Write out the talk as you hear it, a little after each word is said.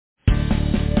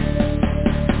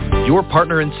Your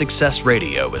Partner in Success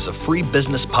Radio is a free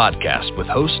business podcast with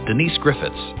host Denise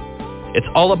Griffiths. It's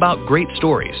all about great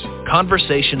stories,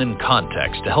 conversation, and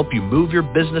context to help you move your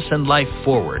business and life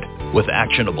forward with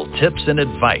actionable tips and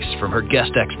advice from her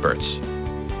guest experts.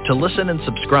 To listen and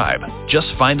subscribe, just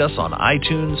find us on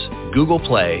iTunes, Google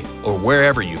Play, or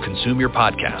wherever you consume your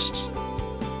podcasts.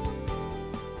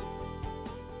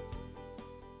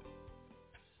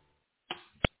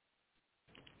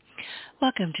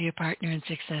 Welcome to Your Partner in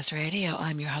Success Radio.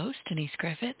 I'm your host, Denise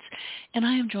Griffiths, and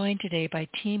I am joined today by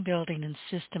team building and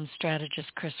systems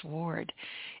strategist Kris Ward.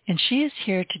 And she is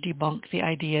here to debunk the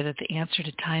idea that the answer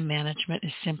to time management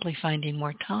is simply finding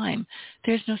more time.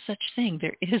 There's no such thing.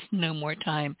 There is no more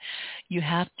time.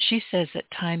 She says that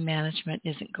time management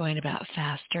isn't going about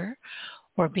faster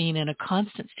or being in a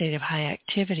constant state of high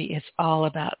activity. It's all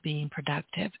about being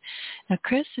productive. Now,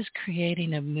 Kris is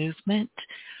creating a movement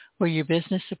where your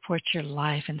business supports your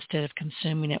life instead of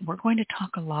consuming it. We're going to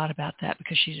talk a lot about that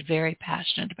because she's very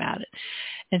passionate about it.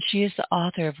 And she is the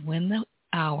author of Win the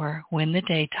Hour, Win the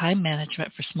Day, Time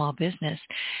Management for Small Business.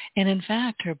 And in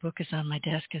fact, her book is on my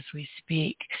desk as we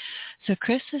speak. So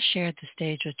Kris has shared the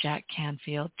stage with Jack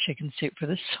Canfield, Chicken Soup for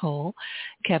the Soul,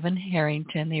 Kevin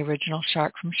Harrington, the original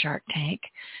shark from Shark Tank,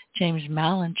 James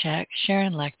Malinchak,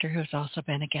 Sharon Lecter, who has also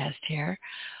been a guest here,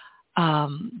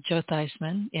 Joe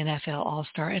Theismann, NFL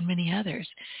All-Star, and many others.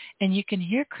 And you can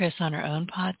hear Kris on her own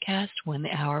podcast, Win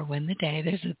the Hour, Win the Day.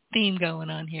 There's a theme going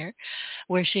on here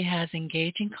where she has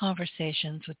engaging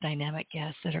conversations with dynamic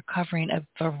guests that are covering a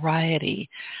variety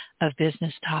of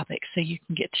business topics so you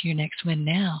can get to your next win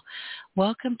now.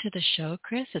 Welcome to the show,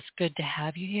 Kris. It's good to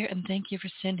have you here, and thank you for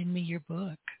sending me your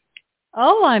book.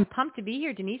 Oh, I'm pumped to be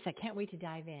here, Denise. I can't wait to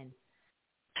dive in.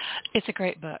 It's a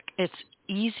great book. It's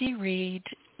easy read.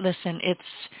 Listen,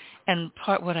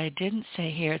 what I didn't say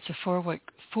here, it's a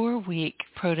four-week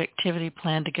productivity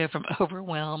plan to go from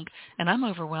overwhelmed, and I'm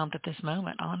overwhelmed at this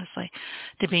moment, honestly,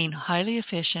 to being highly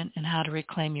efficient and how to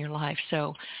reclaim your life.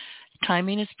 So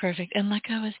timing is perfect. And like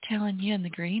I was telling you in the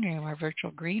green room, our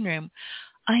virtual green room,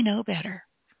 I know better.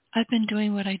 I've been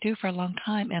doing what I do for a long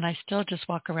time, and I still just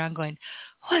walk around going,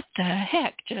 what the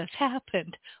heck just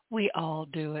happened? We all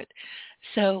do it.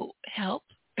 So help.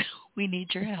 We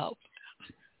need your help.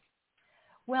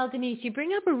 Well, Denise, you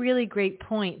bring up a really great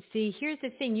point. See, here's the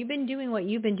thing. You've been doing what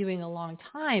you've been doing a long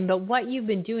time, but what you've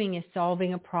been doing is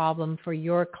solving a problem for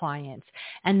your clients,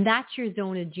 and that's your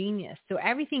zone of genius. So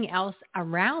everything else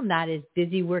around that is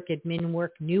busy work, admin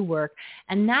work, new work,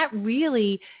 and that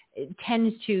really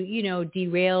tends to,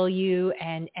 derail you,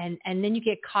 and then you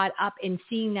get caught up in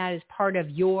seeing that as part of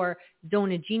your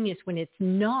zone of genius when it's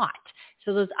not.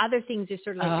 So those other things are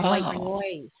sort of like white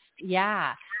noise.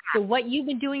 Yeah. So what you've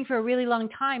been doing for a really long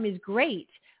time is great,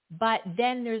 but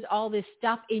then there's all this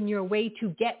stuff in your way to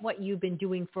get what you've been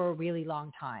doing for a really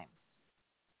long time.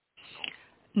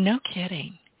 No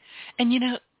kidding. And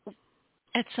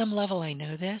at some level I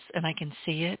know this and I can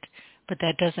see it, but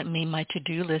that doesn't mean my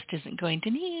to-do list isn't going,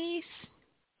 Denise,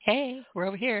 hey, we're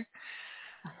over here.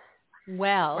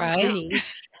 Well, right? Denise,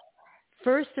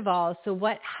 first of all, so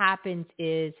what happens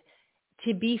is,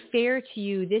 to be fair to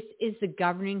you, this is the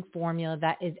governing formula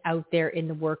that is out there in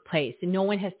the workplace, and no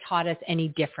one has taught us any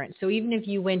different. So even if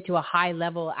you went to a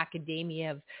high-level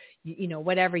academia of,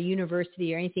 whatever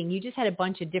university or anything, you just had a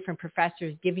bunch of different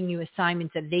professors giving you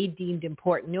assignments that they deemed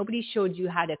important. Nobody showed you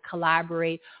how to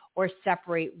collaborate or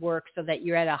separate work so that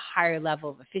you're at a higher level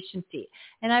of efficiency.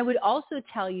 And I would also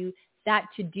tell you that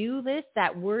to-do list,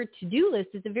 that word to-do list,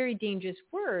 is a very dangerous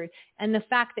word. And the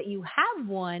fact that you have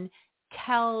one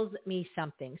tells me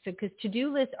something. So because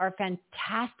to-do lists are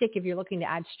fantastic if you're looking to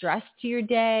add stress to your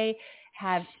day,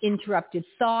 have interrupted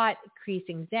thought, increase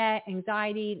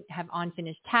anxiety, have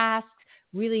unfinished tasks,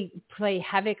 really play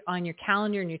havoc on your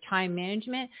calendar and your time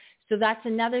management. So that's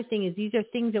another thing, is these are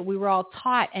things that we were all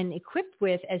taught and equipped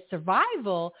with as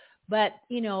survival, but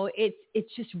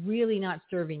it's just really not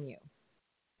serving you.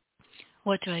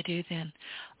 What do I do then?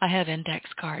 I have index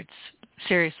cards.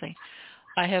 Seriously.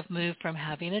 I have moved from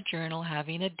having a journal,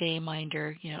 having a day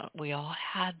minder. We all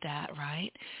had that,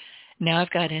 right? Now I've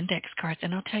got index cards,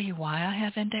 and I'll tell you why I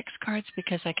have index cards,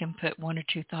 because I can put one or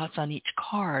two thoughts on each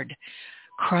card,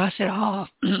 cross it off.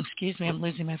 Excuse me, I'm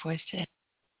losing my voice today.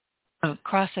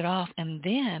 Cross it off, and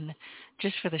then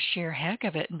just for the sheer heck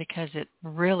of it, and because it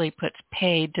really puts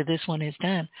paid to this one is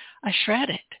done, I shred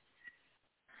it.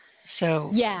 So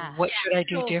what should I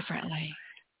do differently?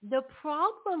 The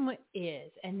problem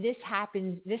is, and this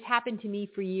happened to me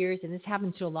for years, and this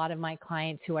happens to a lot of my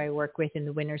clients who I work with in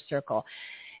the winner's circle,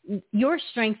 your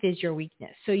strength is your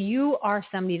weakness. So you are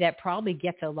somebody that probably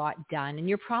gets a lot done, and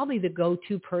you're probably the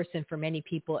go-to person for many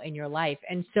people in your life.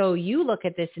 And so you look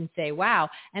at this and say, wow,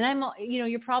 and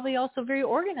you're probably also very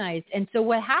organized. And so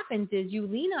what happens is you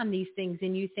lean on these things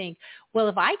and you think, well,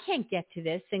 if I can't get to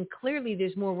this, then clearly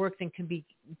there's more work than can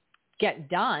get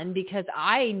done, because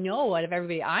I know out of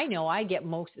everybody I know, I get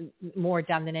more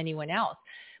done than anyone else.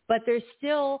 But there's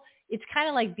still, it's kind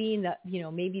of like being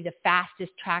maybe the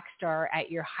fastest track star at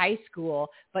your high school,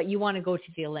 but you want to go to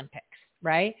the Olympics,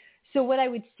 right? So what I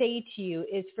would say to you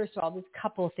is, first of all, there's a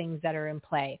couple of things that are in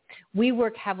play. We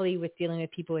work heavily with dealing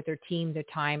with people with their team, their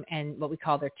time, and what we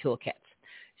call their toolkits.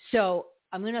 So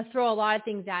I'm going to throw a lot of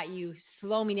things at you.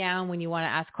 Slow me down when you want to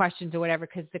ask questions or whatever,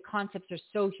 because the concepts are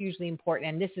so hugely important.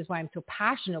 And this is why I'm so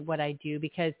passionate about what I do,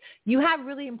 because you have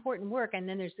really important work, and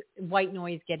then there's white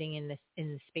noise getting in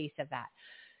the space of that.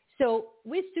 So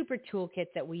with super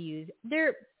toolkits that we use,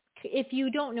 if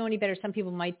you don't know any better, some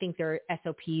people might think they're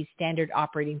SOPs, standard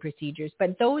operating procedures,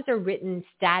 but those are written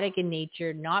static in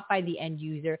nature, not by the end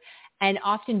user, and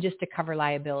often just to cover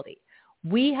liability.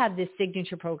 We have this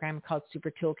signature program called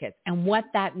Super Toolkits. And what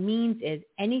that means is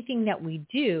anything that we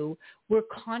do, we're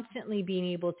constantly being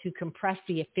able to compress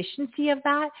the efficiency of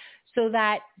that, so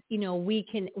that,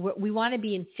 we want to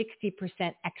be in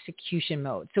 60% execution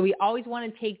mode. So we always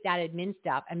want to take that admin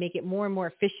stuff and make it more and more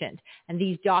efficient. And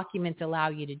these documents allow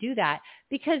you to do that,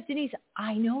 because, Denise,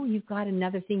 I know you've got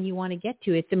another thing you want to get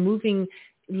to. It's a moving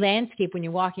landscape when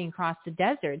you're walking across the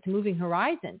desert. It's a moving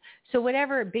horizon. So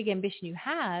whatever big ambition you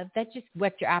have, that just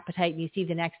whets your appetite, and you see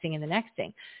the next thing and the next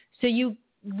thing. So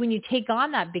when you take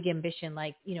on that big ambition,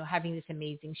 like, having this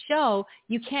amazing show,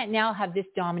 you can't now have this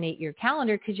dominate your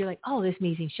calendar, because you're like, oh, this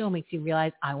amazing show makes you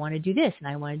realize I want to do this and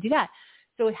I want to do that.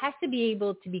 So it has to be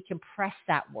able to be compressed,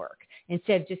 that work,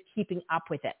 instead of just keeping up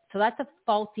with it. So that's a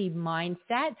faulty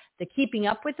mindset. The keeping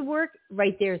up with the work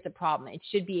right there is the problem. It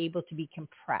should be able to be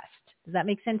compressed. Does that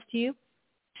make sense to you?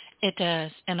 It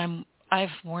does. And I've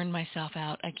worn myself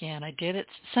out again. I did it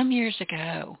some years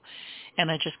ago, and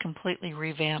I just completely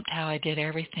revamped how I did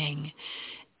everything.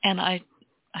 And I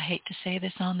hate to say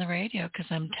this on the radio because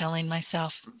I'm telling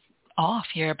myself off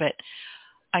here, but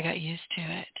I got used to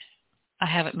it. I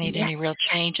haven't made any real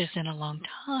changes in a long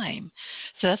time.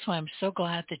 So that's why I'm so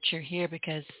glad that you're here,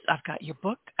 because I've got your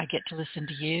book. I get to listen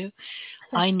to you.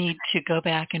 I need to go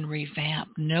back and revamp.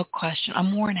 No question.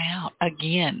 I'm worn out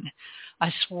again.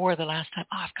 I swore the last time,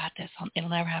 I've got this. It'll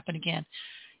never happen again.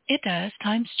 It does.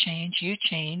 Times change. You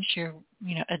change. Your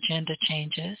agenda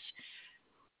changes.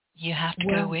 You have to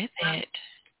go with it.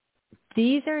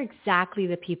 These are exactly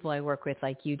the people I work with,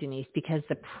 like you, Denise, because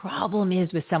the problem is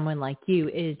with someone like you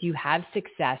is you have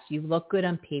success. You look good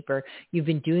on paper. You've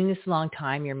been doing this a long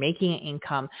time. You're making an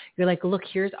income. You're like, look,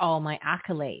 here's all my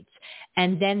accolades.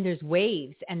 And then there's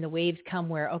waves, and the waves come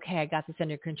where, okay, I got this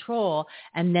under control.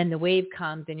 And then the wave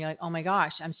comes and you're like, oh my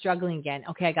gosh, I'm struggling again.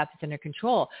 Okay, I got this under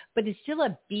control. But it's still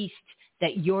a beast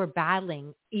that you're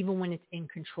battling even when it's in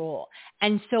control.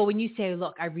 And so when you say,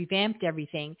 look, I revamped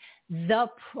everything, the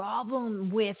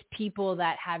problem with people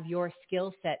that have your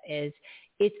skill set is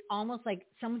it's almost like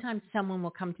sometimes someone will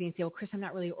come to me and say, well, Kris, I'm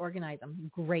not really organized.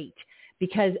 I'm great.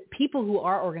 Because people who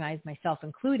are organized, myself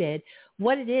included,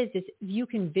 what it is you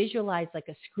can visualize like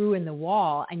a screw in the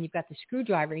wall, and you've got the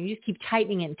screwdriver, and you just keep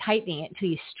tightening it and tightening it until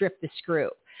you strip the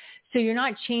screw. So you're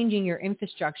not changing your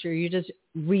infrastructure. You're just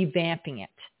revamping it.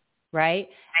 Right?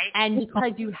 And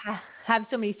because you have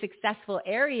so many successful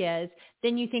areas,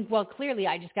 then you think, well, clearly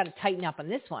I just got to tighten up on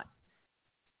this one.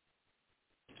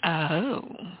 Oh.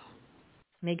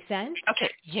 Make sense? Okay.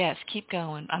 Yes. Keep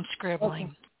going. I'm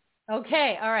scribbling.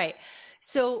 Okay. All right.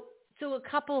 So a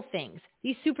couple of things.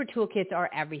 These super toolkits are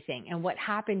everything. And what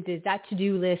happens is that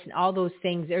to-do list and all those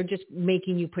things are just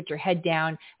making you put your head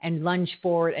down and lunge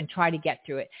forward and try to get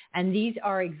through it. And these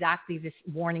are exactly the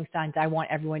warning signs I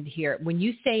want everyone to hear. When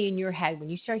you say in your head,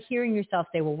 when you start hearing yourself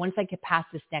say, well, once I get past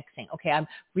this next thing, okay, I'm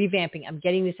revamping, I'm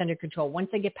getting this under control. Once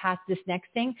I get past this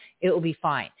next thing, it will be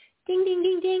fine. Ding, ding,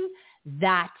 ding, ding.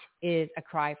 That is a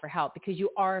cry for help, because you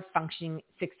are a functioning,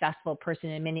 successful person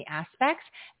in many aspects.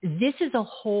 This is a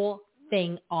whole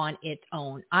thing on its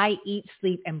own. I eat,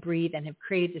 sleep, and breathe, and have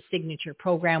created the signature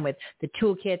program with the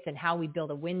toolkits and how we build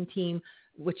a win team,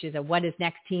 which is a what is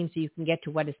next team, so you can get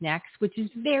to what is next, which is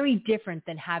very different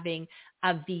than having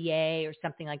a VA or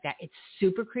something like that. It's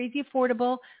super crazy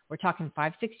affordable. We're talking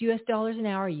 $5-6 US an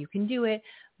hour. You can do it.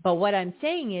 But what I'm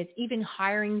saying is, even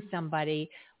hiring somebody,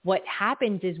 what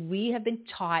happens is we have been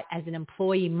taught as an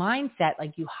employee mindset,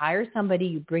 like you hire somebody,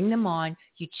 you bring them on,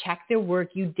 you check their work,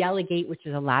 you delegate, which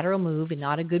is a lateral move and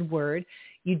not a good word.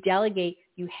 You delegate,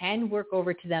 you hand work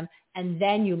over to them, and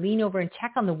then you lean over and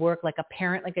check on the work like a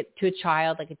parent, to a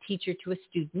child, like a teacher to a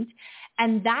student.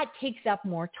 And that takes up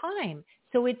more time.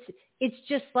 So it's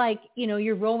just like,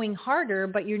 you're rowing harder,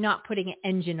 but you're not putting an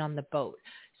engine on the boat.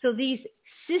 So these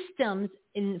systems,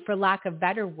 for lack of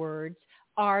better words,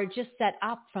 are just set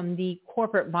up from the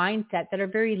corporate mindset that are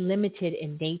very limited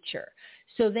in nature.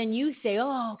 So then you say,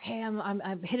 oh, okay,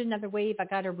 I've hit another wave, I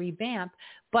got to revamp,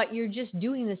 but you're just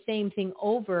doing the same thing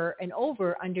over and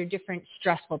over under different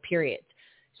stressful periods.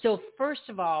 So first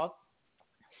of all,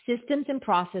 systems and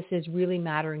processes really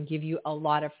matter and give you a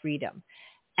lot of freedom,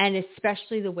 and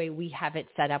especially the way we have it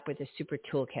set up with a super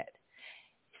toolkit.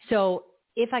 So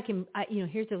if I can,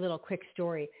 here's a little quick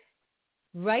story.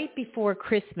 Right before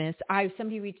Christmas,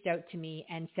 somebody reached out to me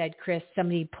and said, Kris,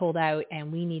 somebody pulled out and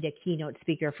we need a keynote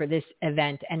speaker for this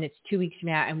event, and it's 2 weeks from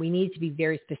now, and we need to be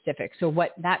very specific. So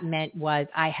what that meant was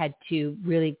I had to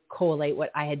really collate what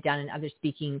I had done in other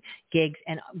speaking gigs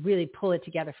and really pull it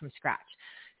together from scratch.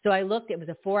 So I looked, it was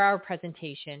a 4-hour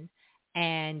presentation,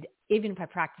 and even if I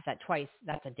practice that twice,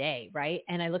 that's a day, right?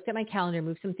 And I looked at my calendar,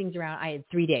 moved some things around. I had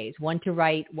 3 days, one to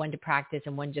write, one to practice,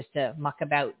 and one just to muck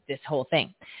about this whole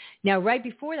thing. Now, right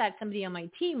before that, somebody on my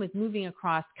team was moving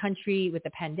across country with the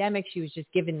pandemic. She was just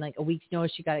given like a week's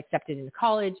notice. She got accepted into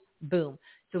college. Boom.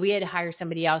 So we had to hire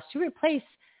somebody else to replace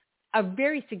a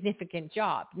very significant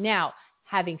job. Now,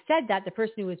 having said that, the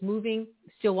person who was moving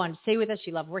still wanted to stay with us.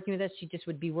 She loved working with us. She just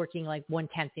would be working like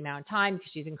 1/10 the amount of time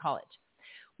because she's in college.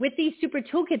 With these super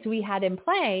toolkits we had in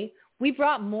play, we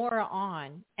brought Maura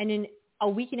on, and in a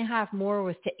week and a half, Maura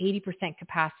was to 80%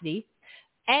 capacity,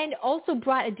 and also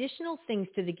brought additional things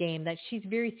to the game that she's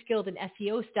very skilled in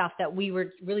SEO stuff that we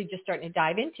were really just starting to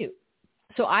dive into.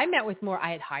 So I met with Maura. I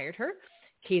had hired her.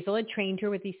 Hazel had trained her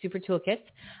with these super toolkits.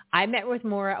 I met with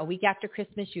Maura a week after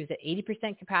Christmas. She was at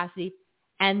 80% capacity,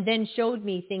 and then showed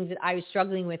me things that I was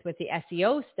struggling with the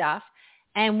SEO stuff,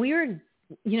 and we were,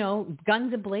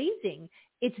 guns a-blazing.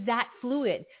 It's that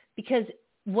fluid, because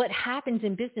what happens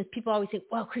in business, people always say,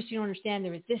 well, Kris, you don't understand,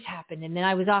 there was this happened, and then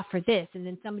I was off for this, and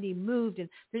then somebody moved, and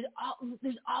there's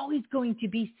always going to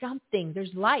be something.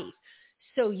 There's life.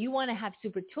 So you want to have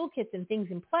super toolkits and things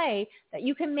in play that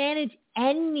you can manage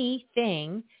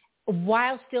anything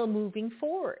while still moving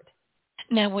forward.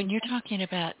 Now, when you're talking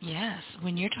about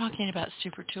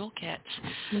super toolkits,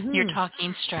 you're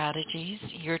talking strategies,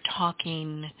 you're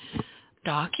talking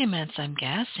documents, I'm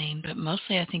guessing, but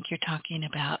mostly I think you're talking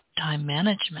about time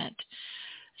management.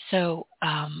 So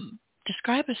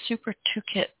describe a super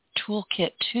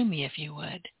toolkit to me, if you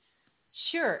would.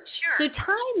 Sure. So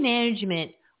time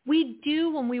management, we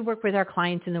do, when we work with our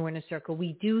clients in the Winner Circle,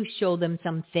 we do show them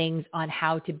some things on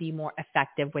how to be more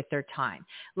effective with their time.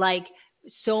 Like,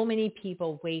 so many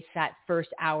people waste that first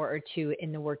hour or two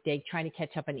in the workday trying to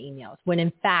catch up on emails, when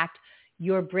in fact,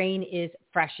 your brain is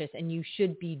freshest and you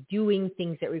should be doing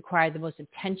things that require the most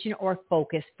attention or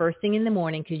focus first thing in the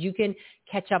morning, because you can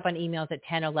catch up on emails at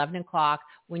 10, 11 o'clock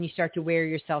when you start to wear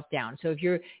yourself down. So if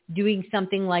you're doing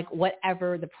something like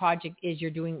whatever the project is you're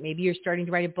doing, maybe you're starting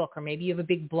to write a book, or maybe you have a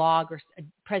big blog or a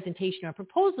presentation or a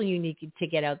proposal you need to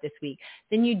get out this week,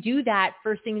 then you do that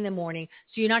first thing in the morning.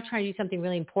 So you're not trying to do something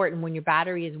really important when your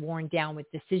battery is worn down with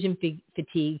decision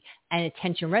fatigue and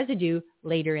attention residue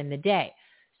later in the day.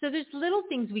 So there's little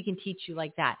things we can teach you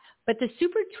like that. But the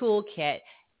Super Toolkit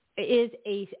is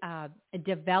a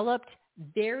developed,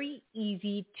 very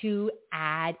easy to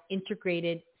add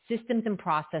integrated systems and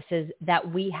processes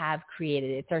that we have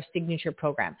created. It's our signature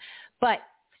program. But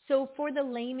so for the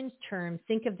layman's term,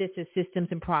 think of this as systems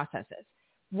and processes.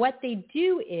 What they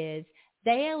do is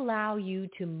they allow you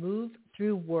to move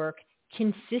through work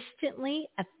consistently,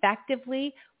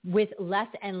 effectively, with less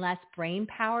and less brain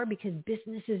power, because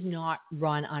business is not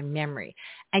run on memory.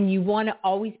 And you want to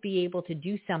always be able to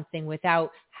do something without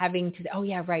having to, oh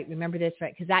yeah, right, remember this,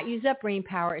 right? Because that uses up brain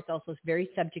power. It's also very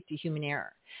subject to human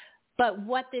error. But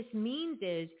what this means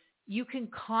is you can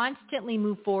constantly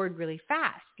move forward really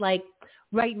fast. Like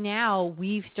right now,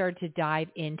 we've started to dive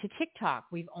into TikTok.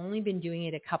 We've only been doing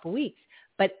it a couple weeks.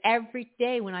 But every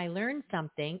day when I learn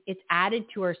something, it's added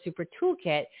to our super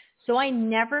toolkit. So I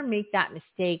never make that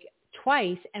mistake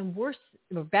twice. And worse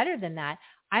or better than that,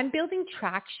 I'm building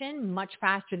traction much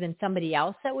faster than somebody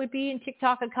else that would be in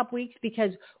TikTok a couple weeks,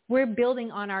 because we're building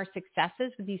on our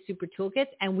successes with these super toolkits,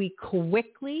 and we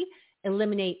quickly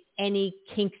eliminate any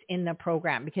kinks in the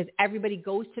program, because everybody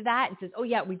goes to that and says, oh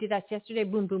yeah, we did that yesterday,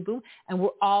 boom, boom, boom. And we're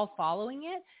all following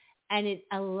it. And it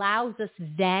allows us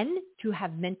then to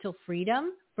have mental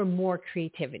freedom for more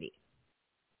creativity.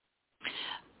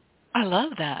 I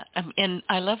love that. And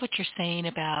I love what you're saying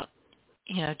about,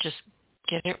 just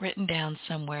get it written down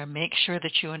somewhere, make sure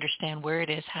that you understand where it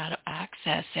is, how to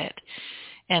access it,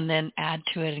 and then add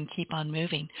to it and keep on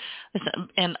moving. Listen,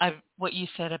 and what you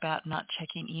said about not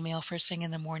checking email first thing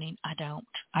in the morning, I don't.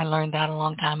 I learned that a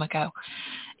long time ago.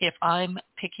 If I'm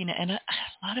picking it, and a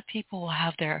lot of people will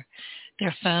have their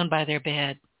phone by their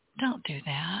bed. Don't do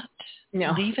that.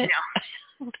 No. Leave it.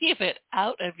 No. Leave it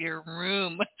out of your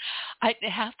room.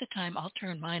 Half the time I'll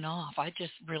turn mine off. I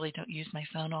just really don't use my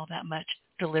phone all that much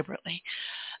deliberately.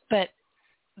 But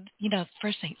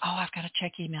first thing, I've got to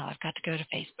check email. I've got to go to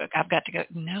Facebook. I've got to go.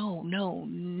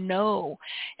 No.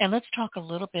 And let's talk a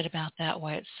little bit about that,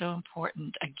 why it's so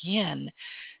important, again,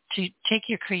 to take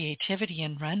your creativity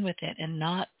and run with it and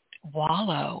not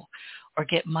wallow or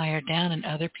get mired down in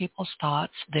other people's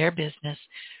thoughts, their business.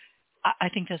 I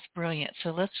think that's brilliant. So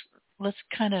let's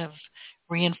kind of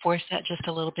reinforce that just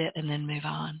a little bit and then move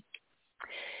on.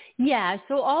 Yeah.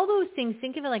 So all those things,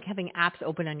 think of it like having apps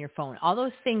open on your phone. All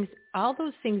those things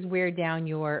wear down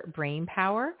your brain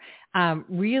power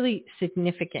really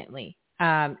significantly.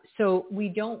 So we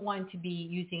don't want to be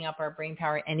using up our brain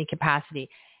power in any capacity.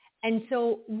 And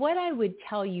so what I would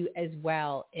tell you as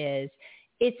well is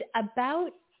it's about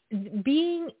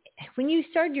when you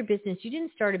started your business, you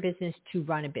didn't start a business to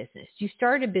run a business. You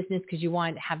started a business because you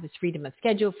wanted to have this freedom of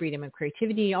schedule, freedom of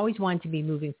creativity. You always wanted to be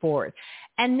moving forward.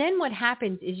 And then what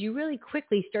happens is you really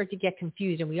quickly start to get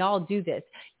confused, and we all do this.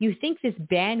 You think this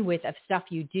bandwidth of stuff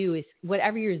you do is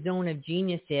whatever your zone of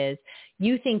genius is.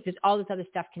 You think there's all this other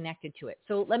stuff connected to it.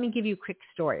 So let me give you a quick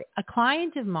story. A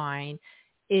client of mine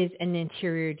is an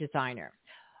interior designer.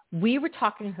 We were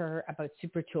talking to her about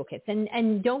super toolkits,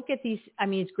 and don't get these. I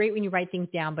mean, it's great when you write things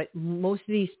down, but most of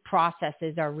these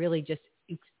processes are really just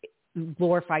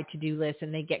glorified to-do lists,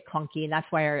 and they get clunky. And that's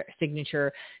why our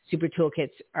signature super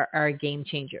toolkits are a game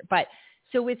changer. But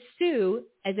so with Sue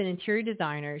as an interior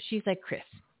designer, she's like, Kris,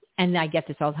 and I get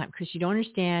this all the time, Kris, you don't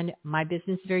understand. My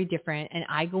business is very different. And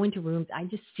I go into rooms, I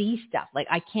just see stuff. Like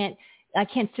I can't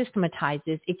systematize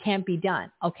this. It can't be done.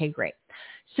 Okay, great.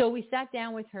 So we sat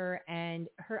down with her, and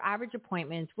her average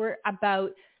appointments were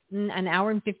about an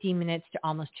hour and 15 minutes to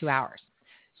almost 2 hours.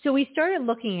 So we started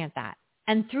looking at that.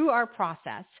 And through our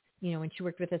process, when she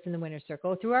worked with us in the Winner's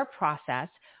Circle, through our process,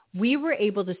 we were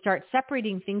able to start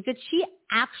separating things that she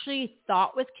actually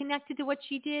thought was connected to what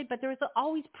she did, but there was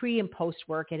always pre and post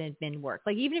work and admin work.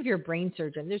 Like even if you're a brain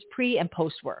surgeon, there's pre and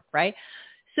post work, right?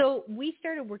 So we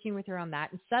started working with her on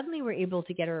that, and suddenly we're able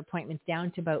to get her appointments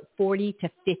down to about 40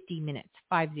 to 50 minutes,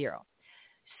 50.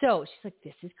 So she's like,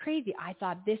 this is crazy. I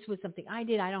thought this was something I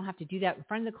did. I don't have to do that in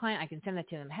front of the client. I can send that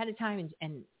to them ahead of time,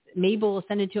 and Mabel will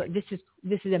send it to her.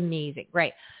 This is amazing,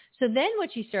 right? So then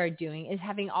what she started doing is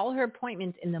having all her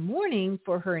appointments in the morning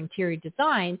for her interior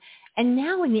design, and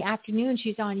now in the afternoon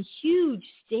she's on huge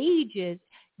stages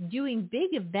doing big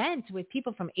events with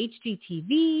people from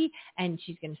HGTV, and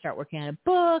she's going to start working on a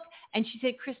book. And she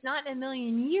said, Kris, not in a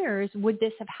million years would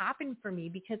this have happened for me,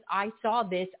 because I saw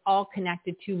this all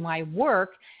connected to my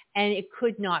work, and it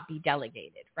could not be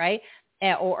delegated, right?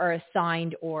 Or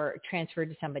assigned or transferred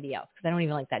to somebody else, because I don't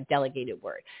even like that delegated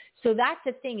word. So that's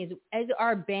the thing, is as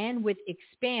our bandwidth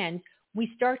expands,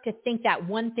 we start to think that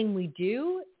one thing we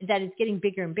do that is getting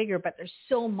bigger and bigger, but there's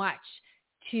so much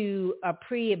to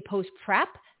pre and post prep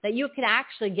that you can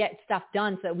actually get stuff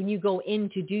done, so that when you go in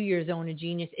to do your zone of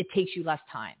genius, it takes you less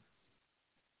time.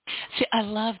 See, I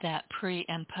love that pre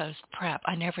and post prep.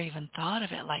 I never even thought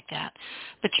of it like that.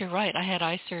 But you're right. I had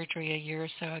eye surgery a year or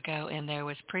so ago, and there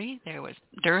was pre, there was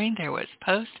during, there was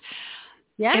post.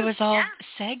 Yeah. It was all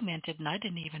segmented, and I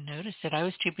didn't even notice it. I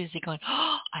was too busy going,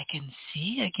 I can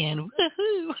see again.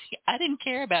 Woohoo! I didn't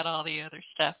care about all the other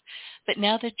stuff. But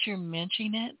now that you're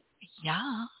mentioning it,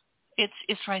 yeah,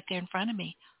 it's right there in front of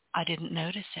me. I didn't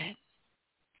notice it.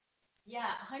 Yeah,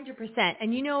 100%.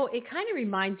 And it kind of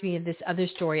reminds me of this other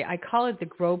story. I call it the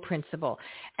grow principle.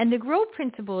 And the grow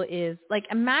principle is like,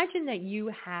 imagine that you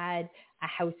had a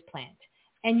house plant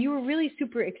and you were really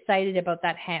super excited about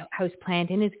that house plant,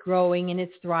 and it's growing and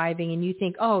it's thriving, and you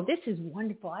think, oh, this is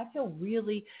wonderful. I feel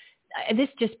really, this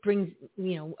just brings,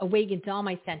 awakens all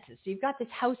my senses. So you've got this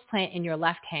house plant in your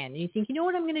left hand, and you think, you know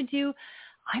what I'm going to do?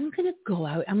 I'm going to go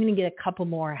out. I'm going to get a couple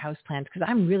more house plants because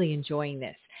I'm really enjoying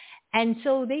this. And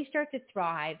so they start to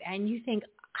thrive, and you think,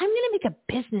 I'm going to make a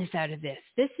business out of this.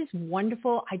 This is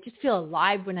wonderful. I just feel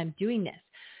alive when I'm doing this.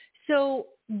 So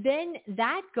then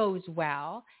that goes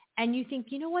well, and you think,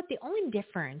 you know what? The only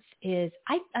difference is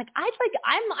I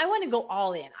want to go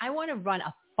all in. I want to run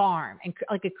a farm and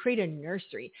create a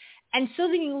nursery. And so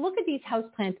then you look at these house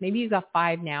plants. Maybe you've got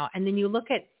 5 now, and then you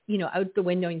look at out the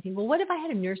window and you think, well, what if I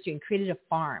had a nursery and created a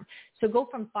farm? So go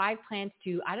from 5 plants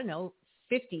to, I don't know,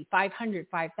 650, 500,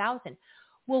 5,000.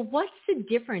 Well, what's the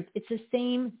difference? It's the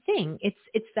same thing.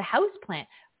 It's the house plant.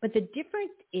 But the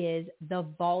difference is the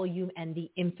volume and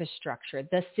the infrastructure,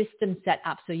 the system set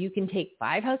up. So you can take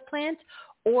 5 house plants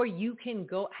or you can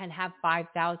go and have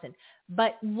 5,000.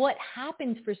 But what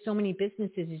happens for so many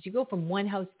businesses is you go from 1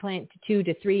 house plant to 2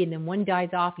 to 3, and then 1 dies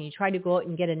off and you try to go out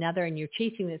and get another, and you're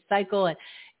chasing this cycle. And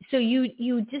so you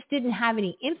just didn't have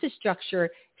any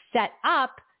infrastructure set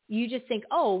up. You just think,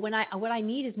 oh, what I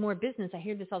need is more business. I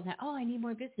hear this all the time. Oh, I need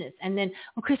more business. And then,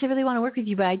 oh, Kris, I really want to work with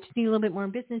you, but I just need a little bit more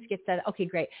business. Get that. Okay,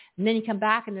 great. And then you come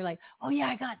back and they're like, oh yeah,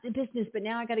 I got the business, but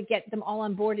now I got to get them all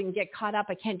on board and get caught up.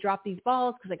 I can't drop these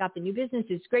balls because I got the new business.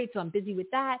 It's great. So I'm busy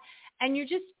with that. And you're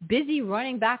just busy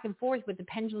running back and forth with the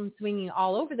pendulum swinging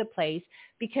all over the place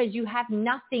because you have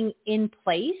nothing in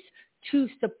place to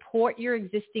support your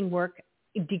existing work,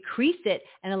 decrease it,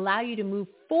 and allow you to move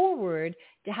forward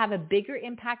to have a bigger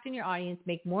impact on your audience,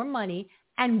 make more money,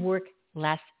 and work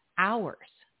less hours.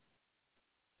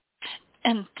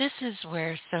 And this is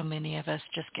where so many of us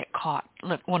just get caught.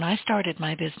 Look, when I started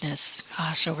my business,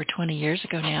 over 20 years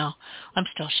ago now, I'm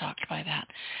still shocked by that.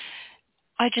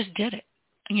 I just did it.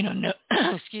 No,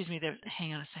 excuse me,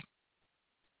 hang on a second.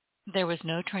 There was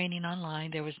no training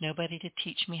online. There was nobody to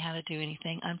teach me how to do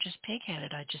anything. I'm just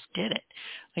pig-headed. I just did it.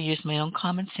 I used my own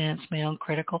common sense, my own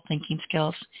critical thinking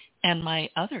skills, and my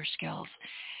other skills.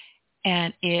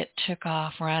 And it took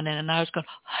off running. And I was going,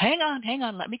 hang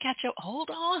on, let me catch up.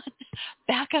 Hold on,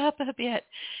 back up a bit.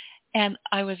 And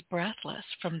I was breathless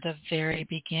from the very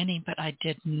beginning, but I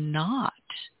did not.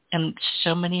 And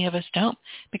so many of us don't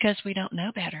because we don't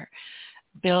know better.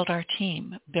 Build our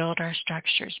team, build our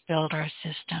structures, build our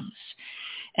systems.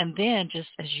 And then, just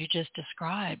as you just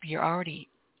described, you're already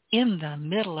in the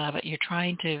middle of it. You're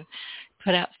trying to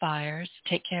put out fires,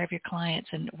 take care of your clients,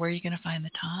 and where are you going to find the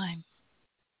time?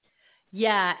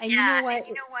 Yeah, and you know what?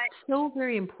 So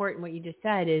very important what you just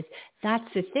said is that's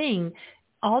the thing.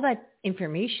 All that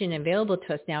information available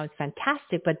to us now is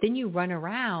fantastic, but then you run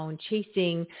around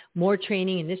chasing more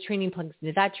training, and this training plugs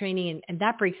into that training, and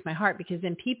that breaks my heart because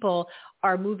then people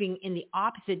are moving in the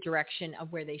opposite direction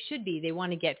of where they should be. They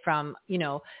want to get from, C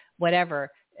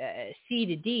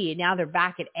to D, and now they're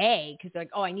back at A because they're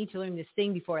like, oh, I need to learn this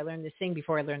thing before I learn this thing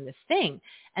before I learn this thing.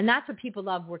 And that's what people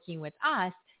love working with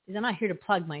us. Is I'm not here to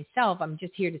plug myself. I'm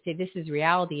just here to say this is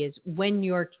reality is when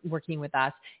you're working with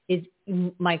us is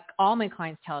all my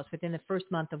clients tell us within the first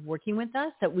month of working with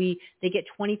us that they get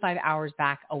 25 hours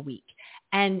back a week.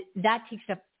 And that takes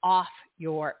stuff off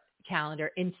your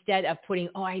calendar instead of putting,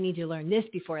 oh, I need to learn this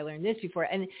before I learn this before.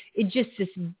 And it just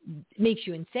makes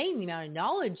you insane the amount of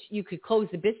knowledge you could close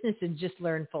the business and just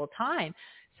learn full time.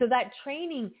 So that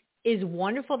training is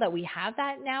wonderful that we have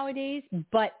that nowadays,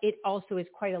 but it also is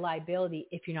quite a liability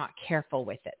if you're not careful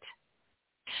with it.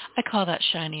 I call that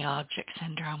shiny object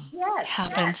syndrome. Yes, it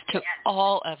happens to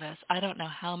all of us. I don't know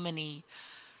how many,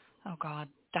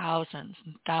 thousands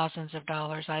and thousands of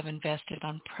dollars I've invested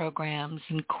on programs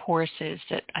and courses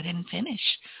that I didn't finish.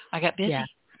 I got busy.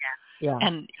 Yeah.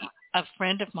 And a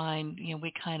friend of mine,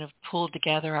 we kind of pulled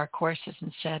together our courses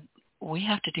and said, we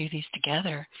have to do these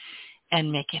together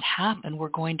and make it happen. We're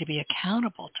going to be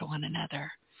accountable to one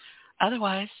another.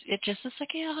 Otherwise, it just is like,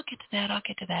 yeah, I'll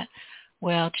get to that.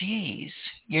 Well, geez,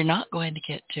 you're not going to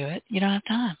get to it. You don't have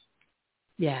time.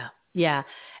 Yeah.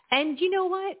 And you know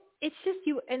what? It's just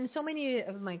you, and so many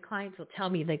of my clients will tell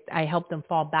me like I help them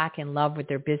fall back in love with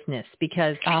their business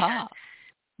because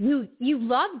you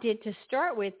loved it to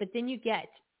start with, but then you get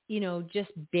just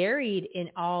buried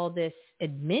in all this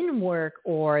admin work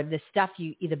or the stuff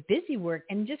the busy work,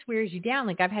 and it just wears you down.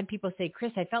 Like I've had people say,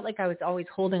 Kris, I felt like I was always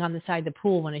holding on the side of the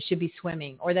pool when I should be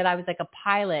swimming, or that I was like a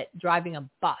pilot driving a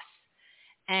bus.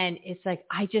 And it's like,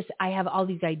 I have all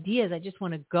these ideas. I just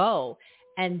want to go.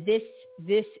 And this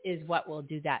is what will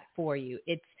do that for you.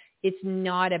 It's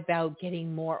not about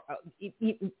getting more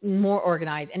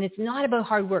organized, and it's not about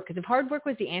hard work. Because if hard work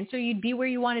was the answer, you'd be where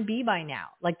you want to be by now.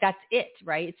 Like that's it,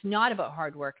 right? It's not about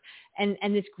hard work and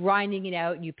this grinding it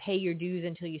out. You pay your dues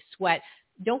until you sweat.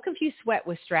 Don't confuse sweat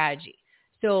with strategy.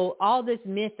 So all this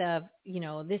myth of,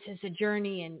 this is a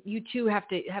journey and you too have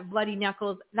to have bloody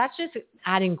knuckles. That's just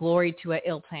adding glory to an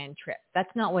ill-planned trip. That's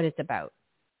not what it's about.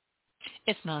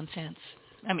 It's nonsense.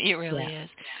 I mean, it really is.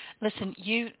 Listen,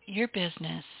 your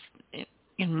business,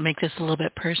 make this a little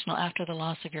bit personal. After the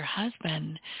loss of your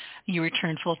husband, you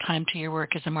returned full-time to your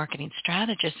work as a marketing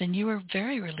strategist, and you were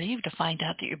very relieved to find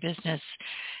out that your business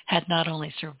had not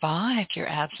only survived your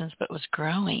absence, but was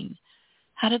growing.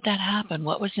 How did that happen?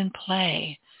 What was in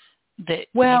play that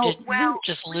you didn't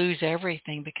just lose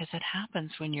everything? Because it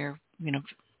happens when you're,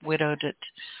 widowed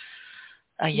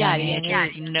a young age. Yeah.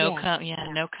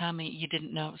 No comment. You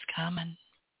didn't know it was coming.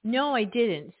 No, I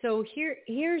didn't. So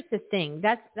here's the thing.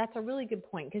 That's a really good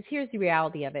point, because here's the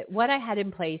reality of it. What I had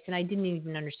in place, and I didn't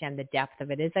even understand the depth of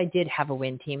it, is I did have a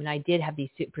win team, and I did have these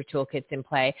super toolkits in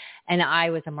play, and I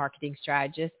was a marketing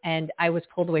strategist, and I was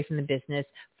pulled away from the business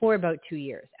for about 2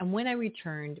 years. And when I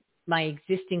returned, my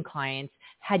existing clients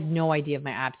had no idea of my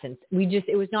absence.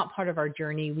 It was not part of our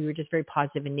journey. We were just very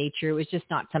positive in nature. It was just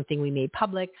not something we made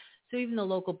public. So even the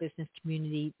local business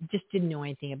community just didn't know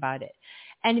anything about it.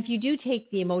 And if you do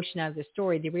take the emotion out of the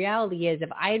story, the reality is if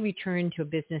I had returned to a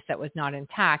business that was not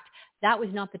intact, that was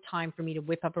not the time for me to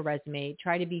whip up a resume,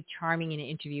 try to be charming in an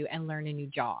interview, and learn a new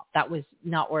job. That was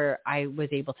not where I was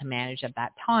able to manage at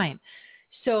that time.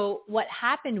 So what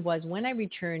happened was when I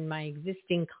returned, my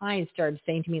existing clients started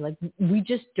saying to me, like, we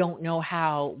just don't know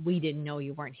how we didn't know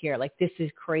you weren't here. Like, this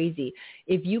is crazy.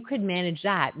 If you could manage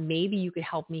that, maybe you could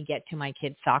help me get to my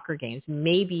kids' soccer games.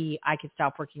 Maybe I could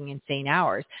stop working insane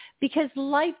hours, because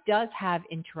life does have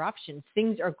interruptions.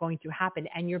 Things are going to happen,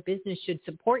 and your business should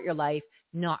support your life,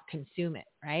 not consume it,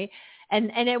 right?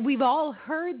 And we've all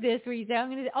heard this where you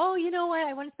say, oh, you know what?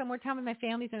 I want to spend more time with my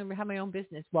family, so I'm going to have my own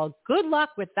business. Well, good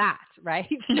luck with that, right?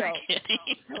 No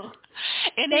kidding.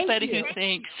 Anybody who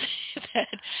thinks that,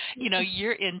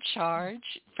 you're in charge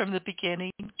from the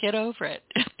beginning, get over it.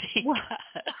 Well,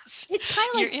 it's kind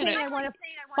of like saying I want to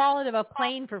fall out of a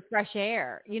plane for fresh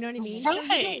air. You know what I mean?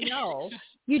 Right.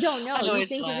 You don't know.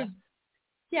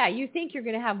 I You think you're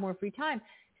going to have more free time.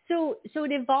 So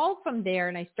it evolved from there,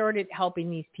 and I started helping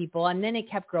these people, and then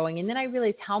it kept growing. And then I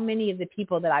realized how many of the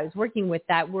people that I was working with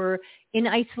that were in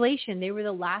isolation, they were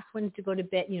the last ones to go to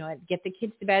bed, get the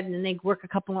kids to bed, and then they work a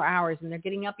couple more hours, and they're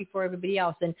getting up before everybody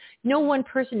else. And no one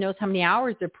person knows how many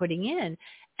hours they're putting in.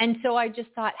 And so I just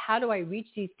thought, how do I reach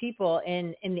these people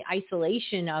in the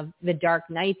isolation of the dark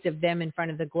nights of them in front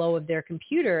of the glow of their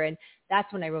computer? And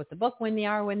that's when I wrote the book, Win the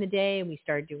Hour, Win the Day, and we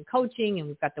started doing coaching, and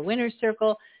we've got the Winner's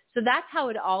Circle. So that's how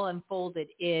it all unfolded.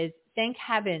 Is thank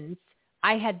heavens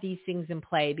I had these things in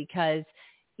play, because,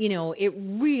 it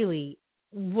really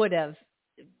would have,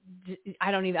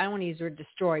 I don't want to use the word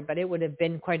destroyed, but it would have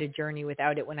been quite a journey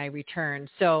without it when I returned.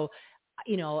 So,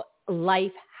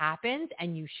 life happens,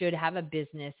 and you should have a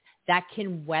business that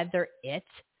can weather it,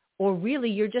 or really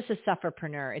you're just a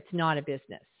sufferpreneur. It's not a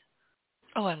business.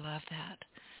 Oh, I love that.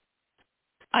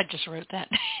 I just wrote that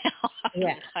down.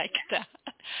 Yeah. I like that.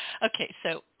 Okay,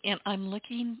 so and I'm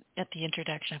looking at the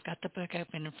introduction. I've got the book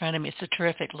open in front of me. It's a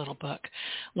terrific little book,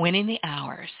 Winning the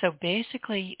Hour. So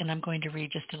basically, and I'm going to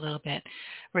read just a little bit,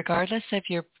 regardless of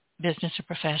your business or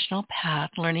professional path,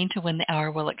 learning to win the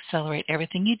hour will accelerate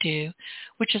everything you do,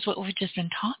 which is what we've just been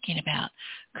talking about.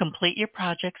 Complete your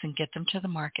projects and get them to the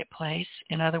marketplace.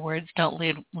 In other words, don't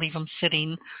leave them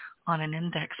sitting on an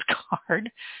index card,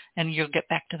 and you'll get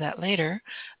back to that later.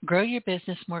 Grow your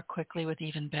business more quickly with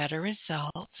even better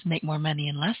results. Make more money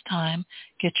in less time.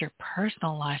 Get your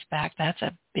personal life back. That's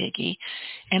a biggie.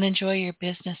 And enjoy your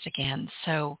business again.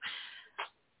 So,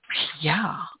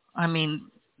 yeah,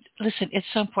 listen, it's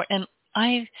so important. And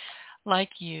I,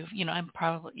 like you,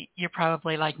 you're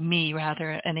probably like me, rather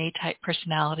an A-type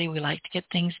personality. We like to get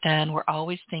things done. We're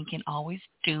always thinking, always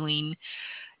doing,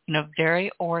 very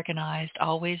organized,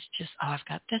 always just, I've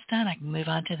got this done. I can move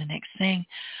on to the next thing.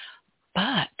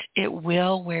 But it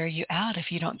will wear you out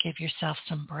if you don't give yourself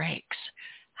some breaks.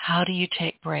 How do you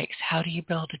take breaks? How do you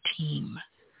build a team?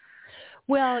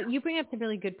 Well, you bring up some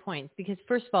really good points, because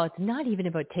first of all, it's not even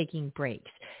about taking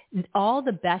breaks. All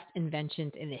the best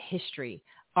inventions in the history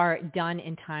are done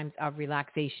in times of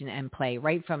relaxation and play,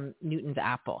 right from Newton's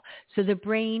apple. So the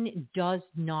brain does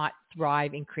not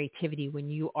thrive in creativity when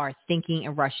you are thinking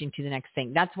and rushing to the next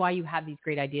thing. That's why you have these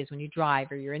great ideas when you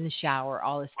drive or you're in the shower,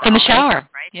 all this stuff. In the shower,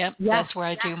 right? Yep. Yeah. That's where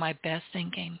I do my best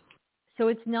thinking. So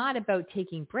it's not about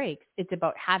taking breaks. It's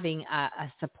about having a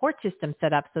support system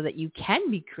set up so that you can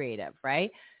be creative,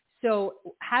 right? So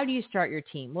how do you start your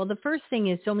team? Well, the first thing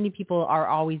is so many people are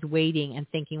always waiting and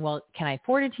thinking, well, can I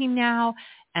afford a team now?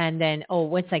 And then,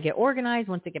 once I get organized,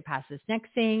 once I get past this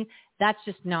next thing, that's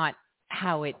just not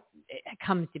how it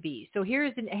comes to be. So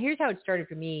here's how it started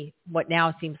for me, what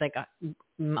now seems like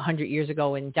 100 years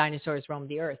ago when dinosaurs roamed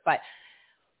the earth. But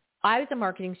I was a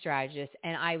marketing strategist,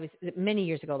 and I was many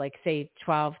years ago, like say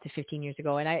 12 to 15 years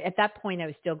ago. And at that point, I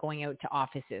was still going out to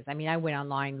offices. I mean, I went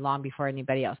online long before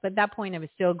anybody else, but at that point I was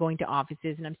still going to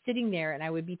offices, and I'm sitting there and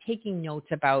I would be taking notes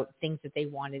about things that they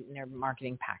wanted in their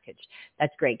marketing package.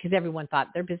 That's great, because everyone thought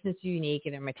their business is unique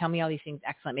and they're going to tell me all these things.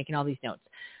 Excellent. Making all these notes.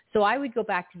 So I would go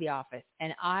back to the office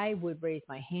and I would raise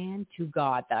my hand to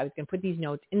God that I was going to put these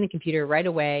notes in the computer right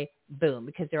away. Boom.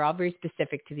 Because they're all very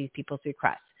specific to these people's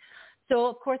requests. So,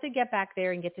 of course, I get back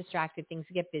there and get distracted. Things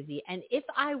get busy. And if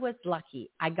I was lucky,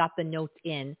 I got the notes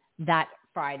in that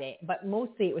Friday. But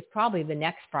mostly it was probably the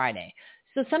next Friday.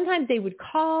 So sometimes they would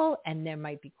call and there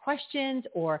might be questions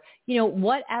or,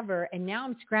 whatever. And now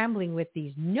I'm scrambling with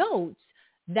these notes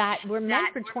that were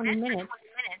meant for 20 minutes.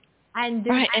 And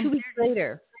they're 2 weeks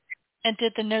later. And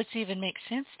did the notes even make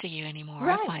sense to you anymore?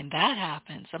 Right. I find that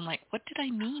happens. I'm like, what did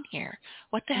I mean here?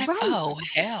 What the heck? Right. Oh,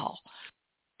 hell.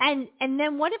 And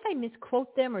then what if I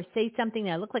misquote them or say something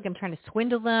that I look like I'm trying to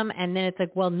swindle them? And then it's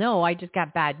like, well, no, I just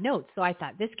got bad notes. So I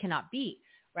thought this cannot be,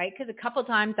 right? Because a couple of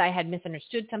times I had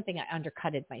misunderstood something. I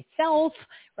undercutted myself,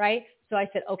 right? So I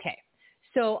said, okay.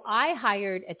 So I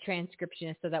hired a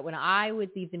transcriptionist so that when I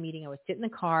would leave the meeting, I would sit in the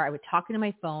car, I would talk into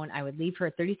my phone, I would leave her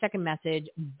a 30-second message,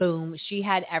 boom, she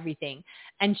had everything.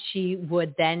 And she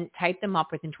would then type them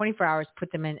up within 24 hours,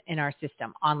 put them in our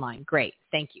system online. Great,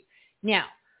 thank you. Now,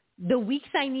 the weeks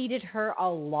I needed her a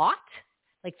lot,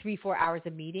 like 3-4 hours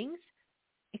of meetings,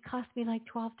 it cost me like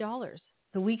 $12.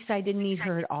 The weeks I didn't need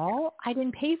her at all, I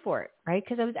didn't pay for it, right?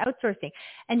 Because I was outsourcing.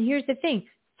 And here's the thing.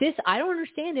 I don't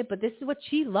understand it, but this is what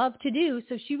she loved to do.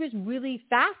 So she was really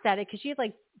fast at it because she had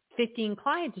like 15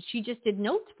 clients that she just did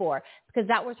notes for because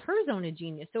that was her zone of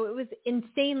genius. So it was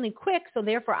insanely quick. So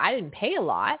therefore I didn't pay a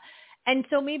lot. And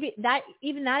so maybe that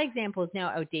example is now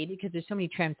outdated because there's so many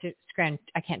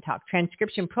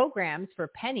transcription programs for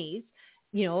pennies,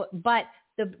 but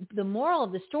the moral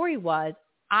of the story was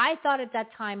I thought at that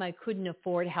time I couldn't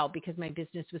afford help because my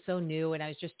business was so new and I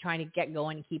was just trying to get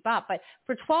going and keep up. But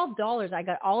for $12, I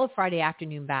got all of Friday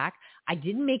afternoon back. I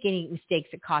didn't make any mistakes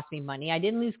that cost me money. I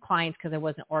didn't lose clients because I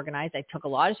wasn't organized. I took a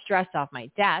lot of stress off my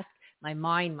desk, my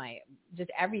mind, just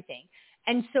everything.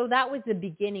 And so that was the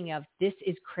beginning of this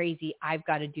is crazy. I've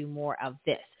got to do more of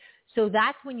this. So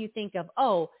that's when you think of,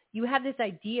 you have this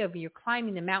idea of you're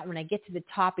climbing the mountain. When I get to the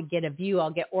top and get a view,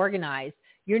 I'll get organized.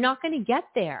 You're not going to get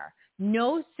there.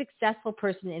 No successful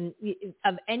person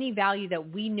of any value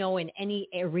that we know in any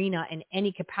arena, in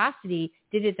any capacity,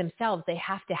 did it themselves. They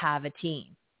have to have a team.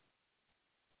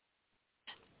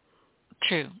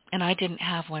 True. And I didn't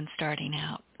have one starting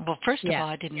out. Well, first of all,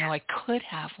 I didn't know I could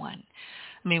have one.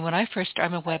 I mean, when I first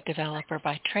started, I'm a web developer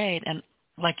by trade, and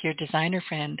like your designer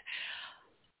friend,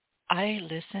 I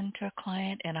listen to a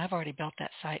client, and I've already built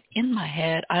that site in my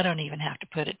head. I don't even have to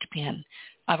put it to pen.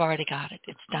 I've already got it.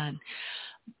 It's done.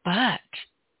 But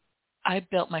I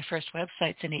built my first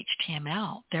websites in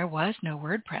HTML. There was no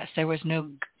WordPress. There was no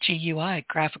GUI,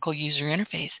 graphical user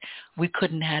interface. We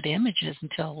couldn't add images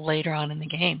until later on in the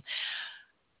game.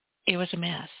 It was a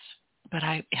mess, but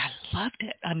I loved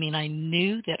it. I mean, I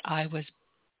knew that I was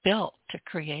built to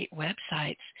create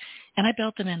websites, and I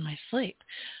built them in my sleep.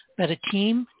 But a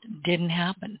team didn't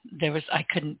happen. I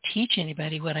couldn't teach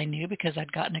anybody what I knew because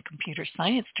I'd gotten a computer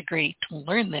science degree to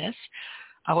learn this.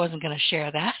 I wasn't going to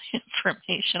share that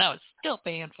information. I was still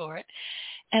paying for it.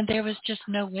 And there was just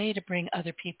no way to bring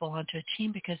other people onto a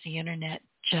team because the internet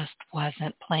just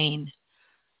wasn't playing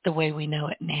the way we know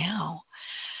it now.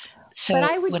 So but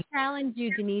I would challenge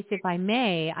you, Denise, if I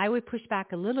may, I would push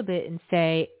back a little bit and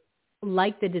say,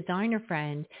 like the designer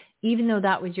friend, even though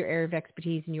that was your area of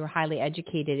expertise and you were highly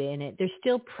educated in it, there's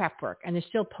still prep work and there's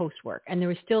still post work. And there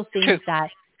were still things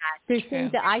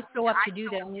things that I show up to do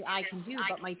that only I can do,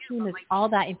 but my team has all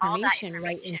that information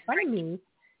right in front of me.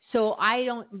 So I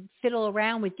don't fiddle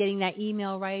around with getting that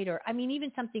email right. Or, I mean,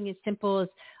 even something as simple as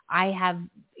I have,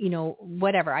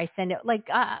 whatever I send it, like,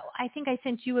 I think I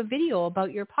sent you a video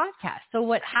about your podcast. So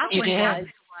what happened was,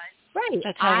 right.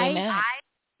 That's how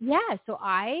we met. So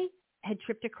I had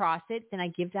tripped across it. Then I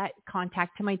give that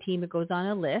contact to my team. It goes on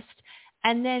a list.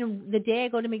 And then the day I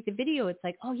go to make the video, it's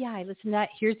like, oh yeah, I listened to that.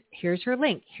 Here's her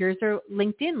link. Here's her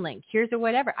LinkedIn link. Here's her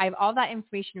whatever. I have all that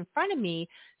information in front of me.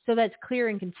 So that's clear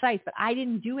and concise, but I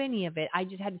didn't do any of it. I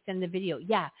just had to send the video.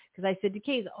 Yeah. Cause I said to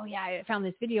Kay, oh yeah, I found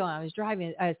this video and I was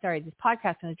driving, this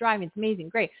podcast and I was driving. It's amazing.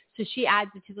 Great. So she adds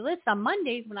it to the list on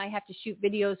Mondays when I have to shoot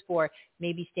videos for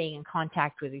maybe staying in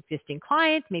contact with existing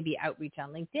clients, maybe outreach on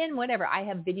LinkedIn, whatever. I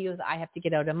have videos I have to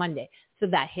get out on Monday. So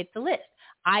that hit the list.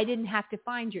 I didn't have to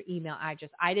find your email address.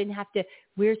 I didn't have to,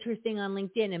 where's her thing on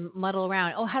LinkedIn and muddle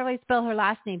around. Oh, how do I spell her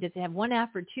last name? Does it have one F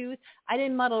or two? I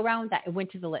didn't muddle around with that. It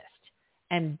went to the list.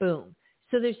 And boom.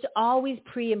 So there's always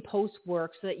pre and post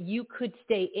work so that you could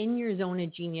stay in your zone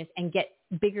of genius and get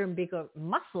bigger and bigger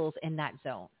muscles in that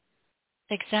zone.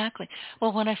 Exactly.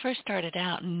 Well, when I first started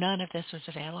out, none of this was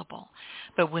available.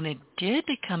 But when it did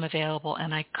become available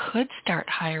and I could start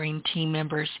hiring team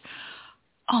members,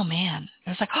 oh man,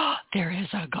 it was like, oh, there is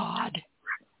a God.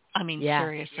 I mean,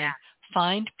 seriously,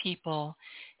 find people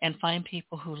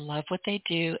who love what they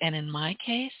do. And in my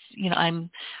case, I'm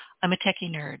a techie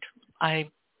nerd.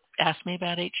 Ask me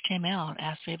about HTML,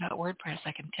 ask me about WordPress.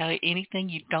 I can tell you anything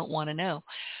you don't want to know.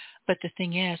 But the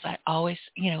thing is, I always,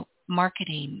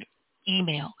 marketing,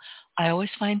 email, I always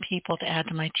find people to add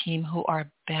to my team who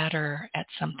are better at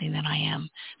something than I am,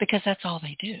 because that's all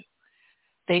they do.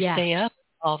 They stay up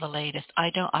all the latest.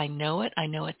 I know it. I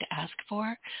know what to ask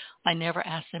for. I never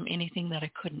ask them anything that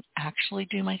I couldn't actually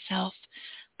do myself,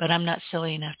 but I'm not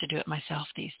silly enough to do it myself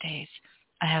these days.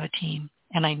 I have a team,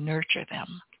 and I nurture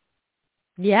them.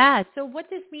 Yeah. So what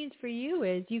this means for you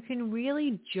is you can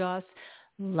really just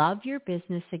love your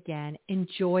business again,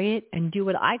 enjoy it, and do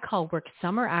what I call work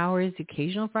summer hours,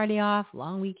 occasional Friday off,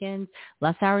 long weekends,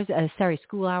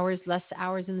 school hours, less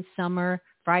hours in the summer,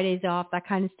 Fridays off, that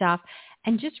kind of stuff,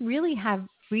 and just really have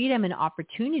freedom and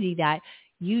opportunity that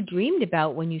you dreamed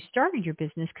about when you started your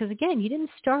business. Because again, you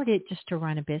didn't start it just to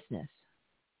run a business.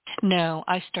 No,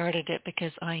 I started it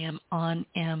because I am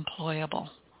unemployable.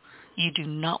 You do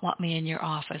not want me in your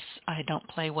office. I don't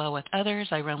play well with others.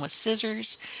 I run with scissors.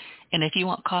 And if you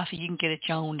want coffee, you can get it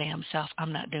your own damn self.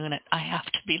 I'm not doing it. I have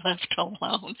to be left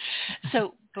alone.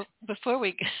 So before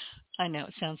I know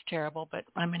it sounds terrible, but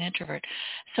I'm an introvert.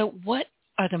 So what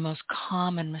are the most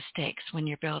common mistakes when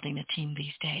you're building a team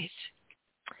these days?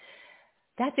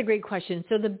 That's a great question.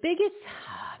 So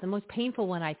the most painful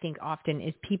one, I think, often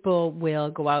is people will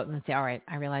go out and say, all right,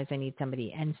 I realize I need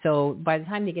somebody. And so by the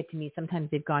time they get to me, sometimes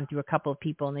they've gone through a couple of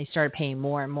people and they started paying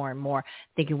more and more and more,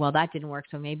 thinking, well, that didn't work,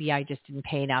 so maybe I just didn't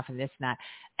pay enough and this and that.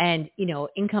 And,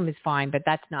 income is fine, but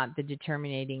that's not the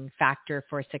determining factor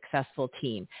for a successful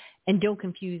team. And don't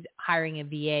confuse hiring a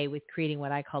VA with creating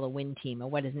what I call a win team, or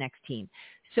what is next team.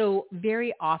 So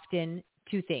very often,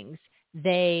 two things.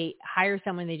 They hire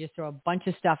someone, they just throw a bunch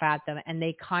of stuff at them, and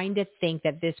they kind of think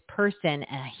that this person, and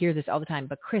I hear this all the time,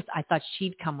 but Kris, I thought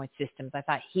she'd come with systems. I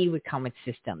thought he would come with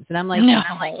systems. And I'm like, no.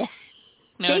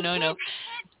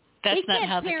 That's not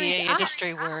how the VA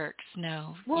industry works.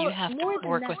 No, you have to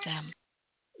work with them.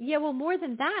 Yeah, well, more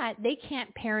than that, they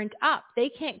can't parent up. They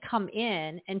can't come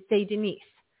in and say, Denise,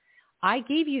 I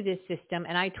gave you this system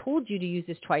and I told you to use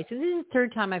this twice. And this is the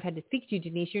third time I've had to speak to you,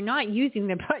 Denise. You're not using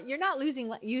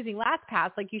using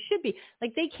LastPass like you should be.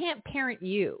 Like, they can't parent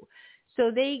you. So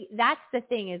that's the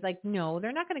thing is like, no,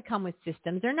 they're not going to come with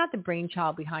systems. They're not the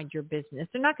brainchild behind your business.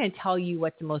 They're not going to tell you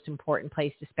what's the most important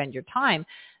place to spend your time.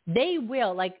 They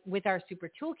will, like with our super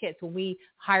toolkits, when we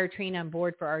train on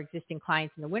board for our existing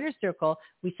clients in the Winner's Circle,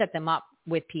 we set them up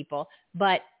with people.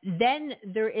 But then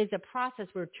there is a process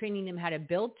where training them how to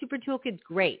build super toolkits.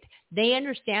 Great. They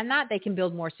understand that. They can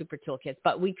build more super toolkits,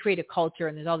 but we create a culture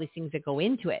and there's all these things that go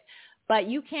into it. But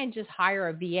you can't just hire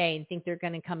a VA and think they're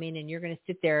going to come in and you're going to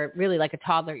sit there really like a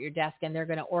toddler at your desk and they're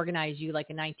going to organize you like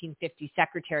a 1950s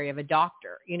secretary of a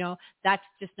doctor. That's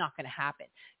just not going to happen.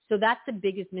 So that's the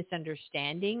biggest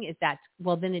misunderstanding is that,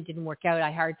 well, then it didn't work out.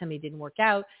 I hired somebody, it didn't work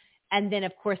out. And then,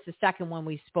 of course, the second one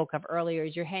we spoke of earlier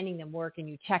is you're handing them work and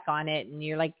you check on it and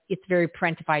you're like, it's a very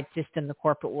parentified system, the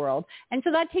corporate world. And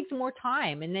so that takes more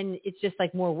time. And then it's just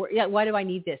like more work. Yeah, why do I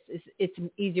need this? It's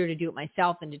easier to do it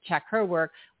myself than to check her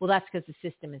work. Well, that's because the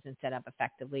system isn't set up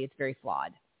effectively. It's very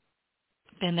flawed.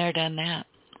 Been there, done that.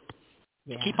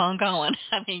 Yeah. Keep on going.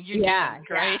 I mean, you're doing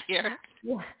great here.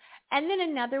 Yeah. And then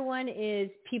another one is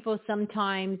people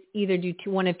sometimes either do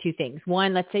one of two things.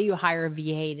 One, let's say you hire a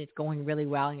VA and it's going really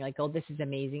well and you're like, oh, this is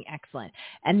amazing, excellent.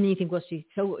 And then you think, well,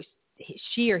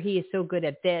 she or he is so good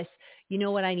at this. You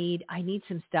know what I need? I need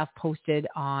some stuff posted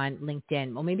on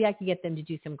LinkedIn. Well, maybe I can get them to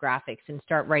do some graphics and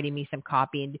start writing me some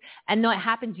copy. And what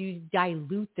happens, you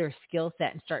dilute their skill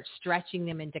set and start stretching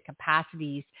them into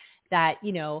capacities that,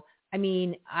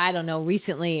 I don't know,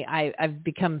 recently I've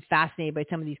become fascinated by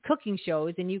some of these cooking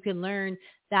shows, and you can learn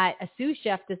that a sous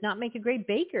chef does not make a great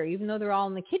baker, even though they're all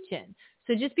in the kitchen.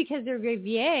 So just because they're a great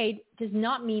VA does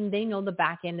not mean they know the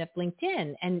back end of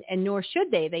LinkedIn, and nor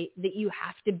should they. That you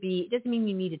have to be, it doesn't mean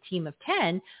you need a team of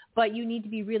 10, but you need to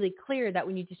be really clear that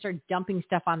when you just start dumping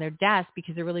stuff on their desk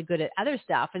because they're really good at other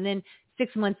stuff, and then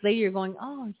 6 months later you're going,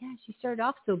 oh yeah, she started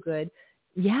off so good.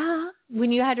 Yeah,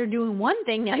 when you had her doing one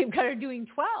thing, now you've got her doing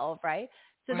 12, right?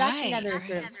 So that's another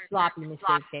sort of sloppy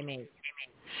mistake they make.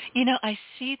 I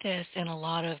see this in a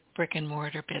lot of brick and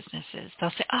mortar businesses.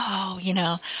 They'll say, oh,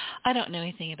 I don't know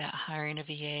anything about hiring a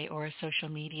VA or a social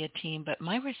media team, but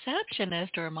my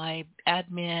receptionist or my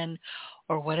admin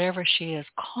or whatever she is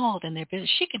called in their business,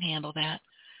 she can handle that.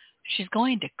 She's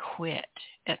going to quit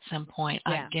at some point.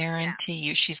 Yeah. I guarantee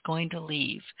you she's going to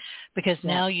leave because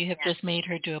now you have just made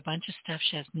her do a bunch of stuff.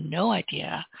 She has no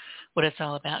idea what it's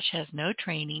all about. She has no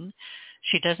training.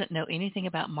 She doesn't know anything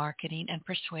about marketing and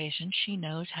persuasion. She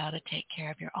knows how to take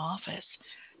care of your office.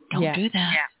 Don't do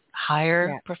that.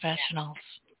 Hire professionals.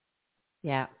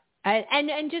 Yeah.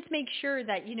 And just make sure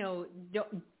that,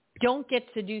 don't get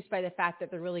seduced by the fact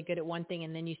that they're really good at one thing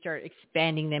and then you start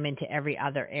expanding them into every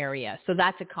other area. So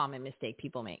that's a common mistake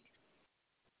people make.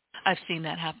 I've seen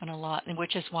that happen a lot, and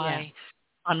which is why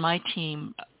on my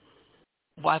team,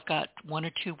 I've got one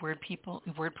or two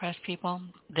WordPress people.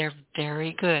 They're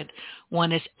very good.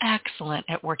 One is excellent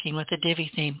at working with the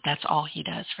Divi theme. That's all he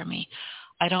does for me.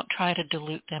 I don't try to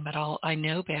dilute them at all. I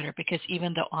know better, because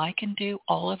even though I can do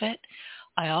all of it,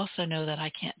 I also know that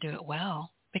I can't do it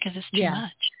well because it's too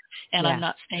much. And I'm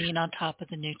not staying on top of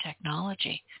the new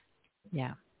technology.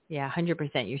 Yeah. Yeah,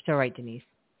 100%. You're so right, Denise.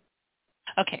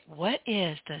 Okay, what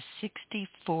is the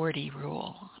 60-40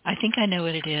 rule? I think I know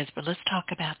what it is, but let's talk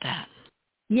about that.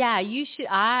 Yeah, you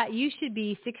should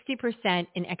be 60%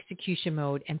 in execution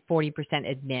mode and 40%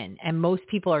 admin. And most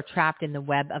people are trapped in the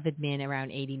web of admin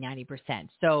around 80-90%.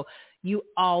 So you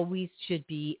always should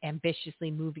be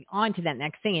ambitiously moving on to that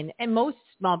next thing. And most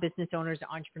small business owners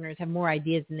or entrepreneurs have more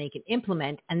ideas than they can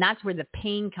implement. And that's where the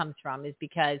pain comes from, is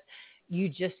because you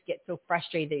just get so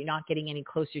frustrated that you're not getting any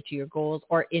closer to your goals.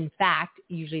 Or in fact,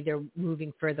 usually they're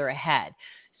moving further ahead.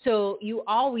 So you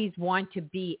always want to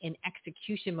be in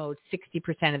execution mode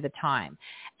 60% of the time.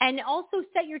 And also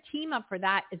set your team up for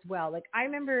that as well. Like I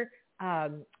remember,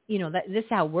 this is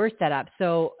how we're set up.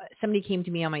 So somebody came to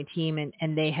me on my team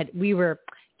and we were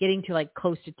getting to like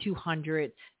close to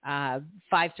 200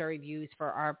 5-star reviews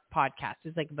for our podcast. It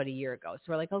was like about a year ago.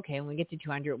 So we're like, okay, when we get to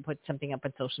 200, we'll put something up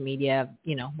on social media,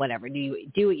 whatever. Do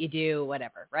what you do,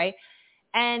 whatever, right?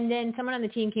 And then someone on the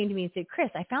team came to me and said, Kris,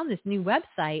 I found this new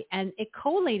website and it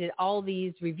collated all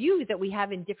these reviews that we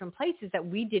have in different places that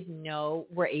we didn't know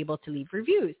were able to leave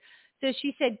reviews. So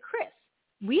she said, Kris,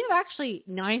 we have actually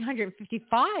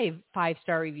 955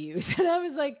 5-star reviews. And I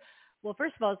was like, well,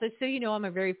 first of all, so I'm a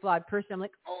very flawed person. I'm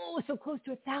like, oh, so close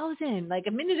to 1,000. Like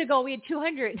a minute ago we had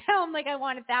 200. Now I'm like, I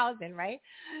want 1,000, right?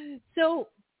 So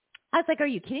I was like, are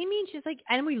you kidding me? And she's like,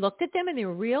 and we looked at them and they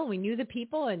were real. We knew the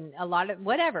people and a lot of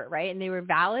whatever, right? And they were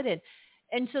valid.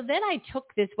 And so then I took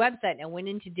this website and I went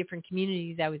into different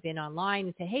communities I was in online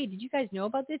and said, hey, did you guys know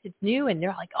about this? It's new. And they're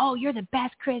like, oh, you're the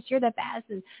best, Kris. You're the best.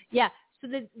 And yeah. So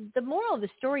the moral of the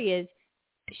story is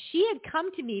she had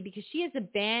come to me because she has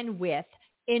a bandwidth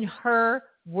in her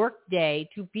workday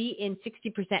to be in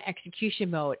 60% execution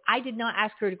mode. I did not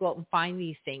ask her to go out and find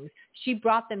these things. She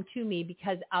brought them to me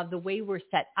because of the way we're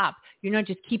set up. You're not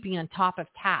just keeping on top of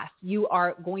tasks. You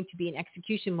are going to be in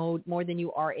execution mode more than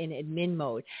you are in admin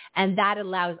mode. And that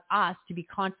allows us to be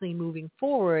constantly moving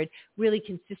forward really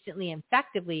consistently and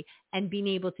effectively and being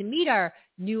able to meet our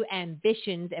new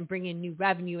ambitions and bring in new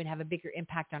revenue and have a bigger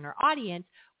impact on our audience,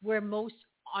 where most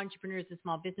entrepreneurs and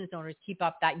small business owners keep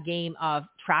up that game of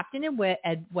trapped in a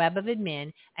web of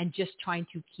admin and just trying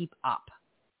to keep up.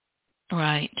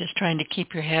 Right. Just trying to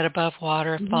keep your head above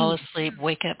water, fall asleep,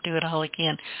 wake up, do it all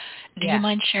again. Do you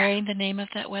mind sharing the name of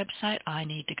that website? I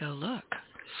need to go look.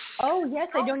 Oh, yes.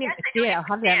 I don't even see it. I'll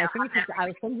have that. I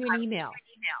will send you an email.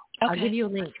 Okay. I'll give you a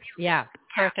link. Yeah.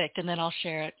 Perfect. And then I'll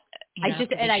share it.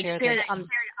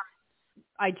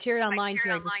 I'd share it online too.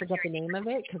 I just forget the name of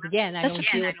it because, again, I don't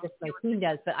do what my team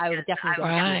does, but I would definitely go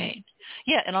right.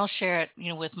 Yeah, and I'll share it,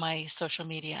 with my social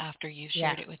media after you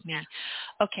shared it with me.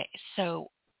 Okay, so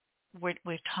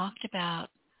we've talked about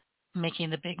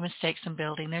making the big mistakes in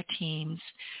building their teams.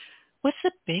 What's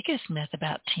the biggest myth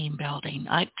about team building?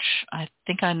 I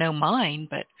think I know mine,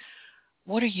 but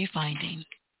what are you finding?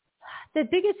 The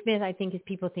biggest myth, I think, is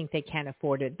people think they can't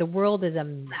afford it. The world is a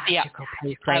magical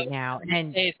place right now.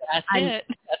 And that's it.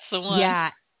 That's the one.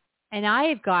 Yeah. And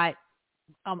I've got,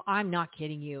 I'm not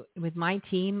kidding you. With my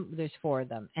team, there's 4 of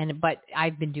them. But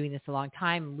I've been doing this a long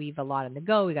time. We've a lot on the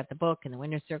go. We got the book and the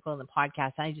Winner's Circle and the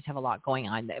podcast. I just have a lot going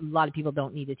on. A lot of people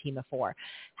don't need a team of 4.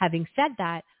 Having said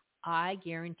that, I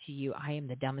guarantee you I am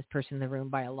the dumbest person in the room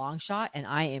by a long shot, and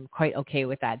I am quite okay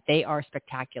with that. They are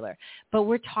spectacular. But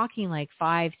we're talking like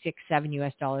 $5, $6,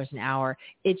 $7 an hour.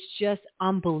 It's just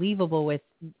unbelievable with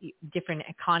different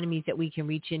economies that we can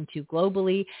reach into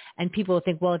globally. And people will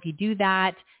think, well, if you do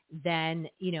that, then,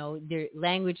 their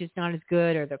language is not as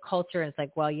good or their culture. And it's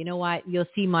like, well, you know what? You'll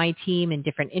see my team in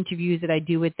different interviews that I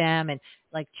do with them and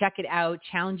check it out.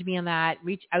 Challenge me on that.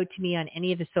 Reach out to me on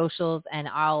any of the socials and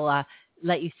I'll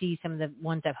let you see some of the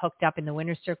ones I've hooked up in the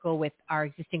Winner's Circle with our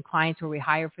existing clients where we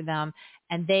hire for them.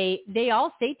 And they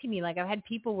all say to me, I've had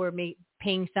people who are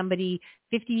paying somebody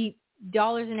 $50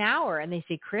 an hour and they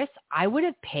say, Kris, I would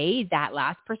have paid that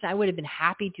last person. I would have been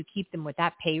happy to keep them with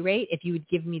that pay rate if you would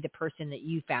give me the person that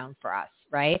you found for us.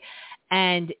 Right.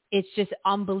 And it's just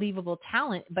unbelievable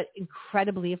talent, but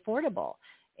incredibly affordable.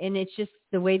 And it's just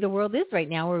the way the world is right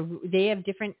now where they have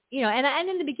different, and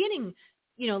in the beginning,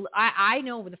 I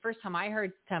know the first time I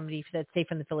heard somebody that say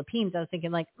from the Philippines, I was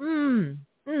thinking like, am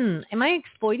I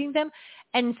exploiting them?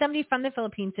 And somebody from the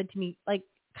Philippines said to me, like,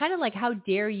 kind of like, how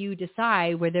dare you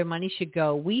decide where their money should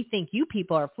go? We think you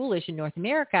people are foolish in North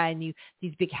America, and you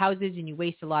these big houses, and you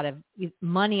waste a lot of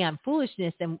money on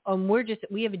foolishness. And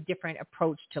we have a different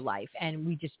approach to life, and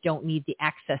we just don't need the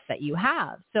access that you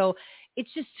have. So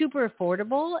it's just super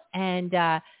affordable. And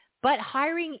but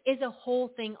hiring is a whole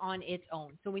thing on its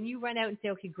own. So when you run out and say,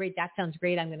 okay, great, that sounds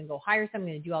great, I'm going to go hire someone,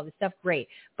 I'm going to do all this stuff, great.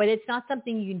 But it's not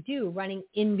something you can do running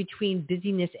in between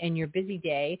busyness and your busy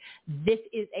day. This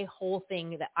is a whole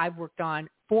thing that I've worked on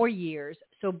for years.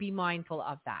 So be mindful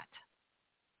of that.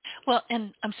 Well,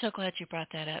 and I'm so glad you brought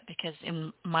that up, because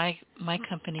in my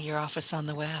company, Your Office on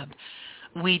the Web,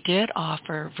 we did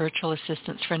offer virtual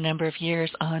assistants for a number of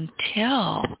years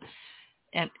until,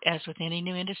 and as with any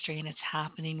new industry, and it's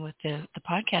happening with the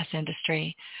podcast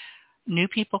industry, new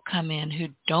people come in who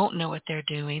don't know what they're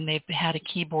doing. They've had a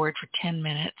keyboard for 10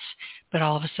 minutes, but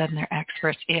all of a sudden they're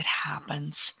experts. It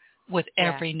happens with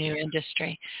every new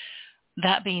industry.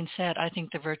 That being said, I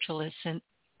think the virtual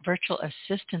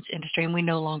assistance industry, and we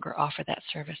no longer offer that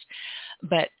service,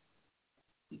 but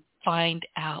find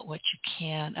out what you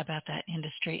can about that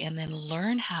industry, and then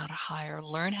learn how to hire,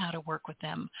 learn how to work with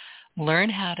them, learn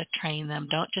how to train them.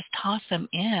 Don't just toss them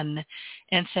in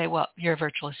and say, well, you're a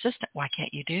virtual assistant, why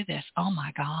can't you do this? Oh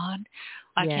my God.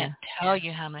 I can't tell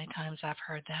you how many times I've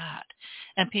heard that.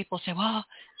 And people say, well,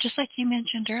 just like you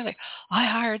mentioned earlier, I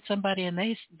hired somebody and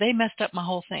they messed up my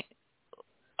whole thing.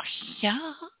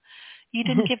 Yeah. You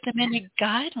didn't give them any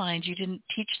guidelines. You didn't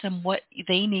teach them what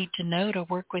they need to know to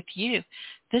work with you.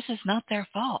 This is not their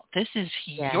fault. This is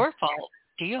your fault.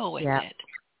 Deal with it.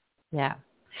 Yeah.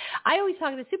 I always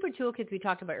talk about the super toolkits we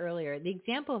talked about earlier. The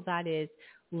example of that is,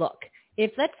 look,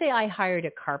 if let's say I hired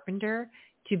a carpenter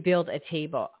to build a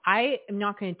table, I am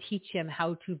not going to teach him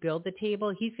how to build the table.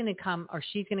 He's going to come, or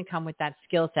she's going to come with that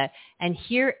skill set. And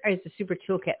here is the super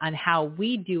toolkit on how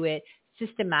we do it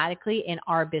systematically in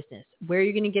our business, where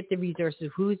you're going to get the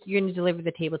resources, who's you're going to deliver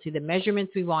the table to, the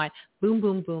measurements we want, boom,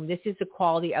 boom, boom. This is the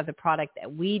quality of the product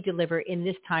that we deliver in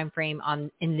this time frame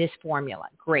in this formula.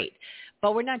 Great.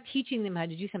 But we're not teaching them how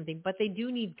to do something, but they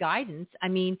do need guidance. I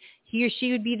mean, he or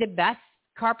she would be the best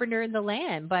carpenter in the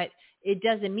land, but it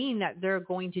doesn't mean that they're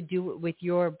going to do it with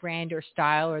your brand or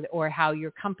style or how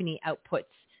your company outputs,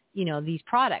 these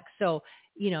products. So,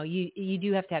 you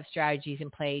do have to have strategies in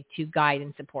play to guide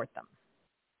and support them.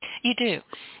 You do.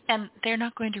 And they're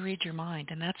not going to read your mind.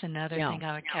 And that's another thing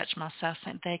I would catch myself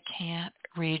saying. They can't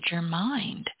read your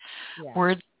mind. Yeah.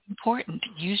 Words are important.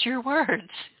 Use your words.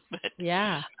 But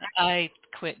I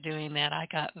quit doing that. I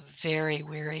got very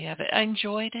weary of it. I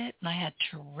enjoyed it, and I had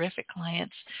terrific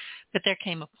clients. But there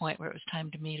came a point where it was time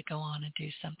to me to go on and do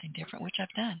something different, which I've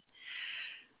done.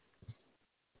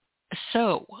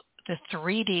 So the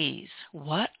 3Ds.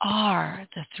 What are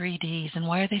the 3Ds, and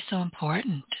why are they so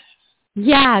important?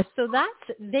 Yeah, so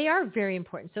they are very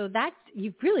important. So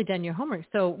you've really done your homework.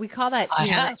 So we call that,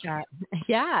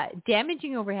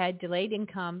 damaging overhead, delayed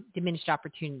income, diminished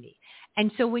opportunity. And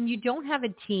so when you don't have a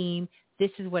team, this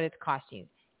is what it's costing you.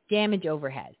 Damage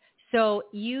overhead. So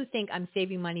you think I'm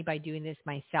saving money by doing this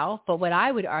myself, but what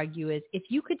I would argue is if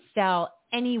you could sell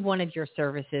any one of your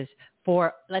services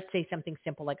for, let's say, something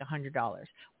simple like $100,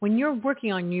 when you're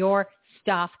working on your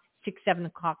stuff 6, 7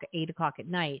 o'clock, 8 o'clock at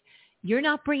night, you're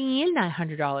not bringing in that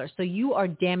 $100, so you are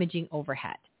damaging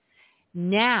overhead.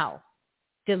 Now,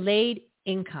 delayed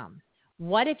income.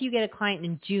 What if you get a client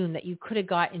in June that you could have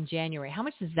got in January? How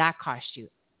much does that cost you?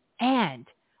 And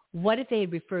what if they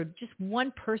had referred just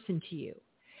one person to you?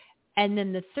 And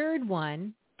then the third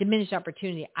one, diminished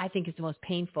opportunity, I think is the most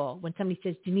painful. When somebody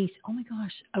says, Denise, oh my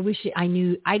gosh, I wish I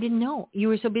knew. I didn't know. You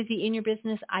were so busy in your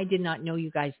business. I did not know you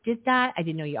guys did that. I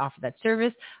didn't know you offered that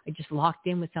service. I just locked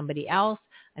in with somebody else.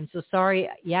 I'm so sorry.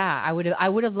 Yeah, I would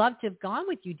have loved to have gone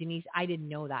with you, Denise. I didn't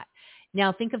know that.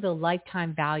 Now think of the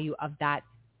lifetime value of that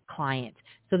client.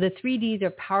 So the 3Ds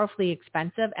are powerfully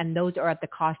expensive, and those are at the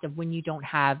cost of when you don't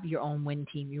have your own win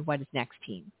team, your what is next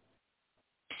team.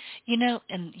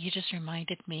 And you just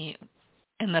reminded me,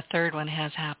 and the third one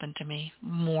has happened to me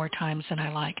more times than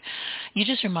I like. You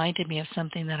just reminded me of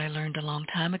something that I learned a long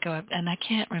time ago, and I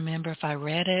can't remember if I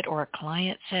read it or a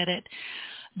client said it,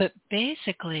 but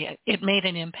basically it made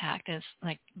an impact. As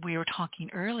like we were talking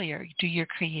earlier, do your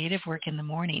creative work in the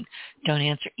morning. Don't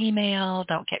answer email.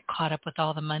 Don't get caught up with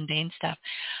all the mundane stuff.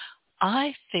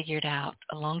 I figured out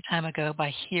a long time ago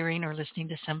by hearing or listening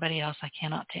to somebody else, I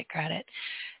cannot take credit,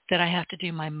 that I have to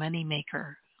do my money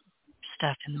maker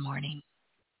stuff in the morning.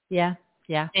 Yeah.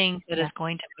 Yeah. thing that Yeah. is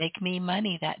going to make me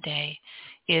money that day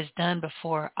is done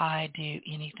before I do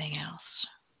anything else.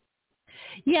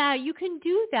 Yeah, you can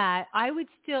do that. I would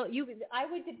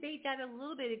debate that a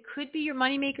little bit. It could be your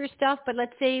moneymaker stuff, but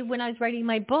let's say when I was writing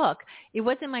my book, it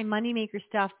wasn't my moneymaker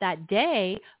stuff that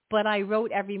day, but I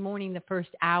wrote every morning the first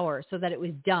hour so that it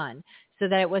was done. So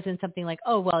that it wasn't something like,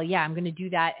 oh, well, yeah, I'm going to do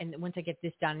that. And once I get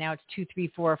this done, now it's 2, 3,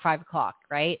 4, or 5 o'clock,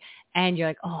 right? And you're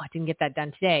like, oh, I didn't get that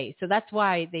done today. So that's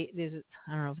why there's,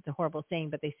 I don't know if it's a horrible saying,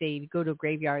 but they say if you go to a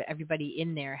graveyard, everybody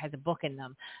in there has a book in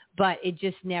them. But it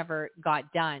just never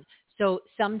got done. So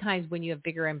sometimes when you have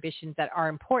bigger ambitions that are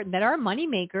important, that are money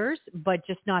makers, but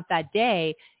just not that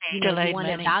day, you want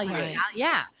to evaluate. Right.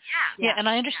 Yeah. Yeah, and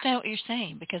I understand what you're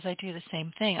saying because I do the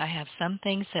same thing. I have some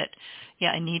things that,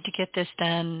 I need to get this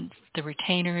done. The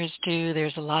retainer is due.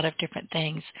 There's a lot of different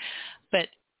things. But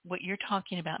what you're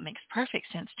talking about makes perfect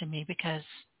sense to me because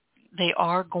they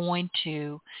are going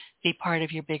to be part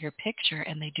of your bigger picture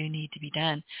and they do need to be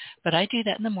done. But I do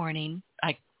that in the morning.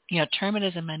 I term it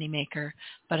as a moneymaker,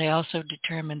 but I also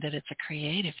determine that it's a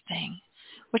creative thing,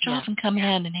 which often come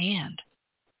hand in hand.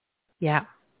 Yeah,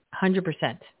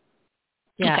 100%.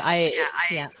 Yeah,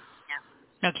 okay.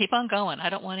 No, keep on going. I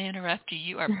don't want to interrupt you.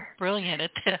 You are brilliant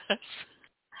at this.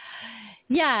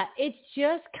 Yeah, it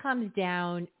just comes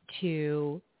down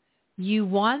to you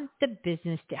want the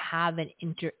business to have an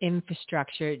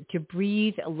infrastructure to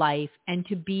breathe life and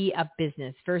to be a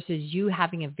business versus you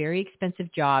having a very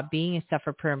expensive job, being a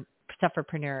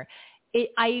sufferpreneur.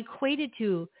 I equate it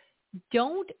to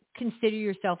don't consider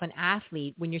yourself an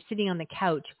athlete when you're sitting on the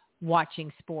couch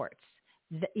watching sports.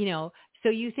 So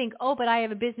you think, oh, but I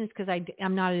have a business because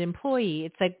I'm not an employee.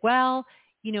 It's like, well,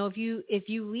 if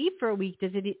you leave for a week,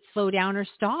 does it slow down or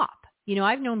stop?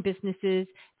 I've known businesses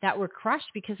that were crushed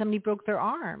because somebody broke their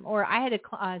arm. Or I had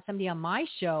somebody on my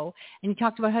show, and he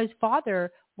talked about how his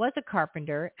father was a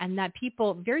carpenter and that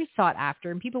people very sought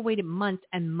after, and people waited months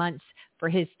and months for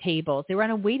his tables. They were on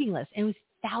a waiting list, and it was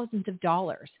thousands of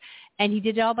dollars. And he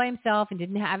did it all by himself and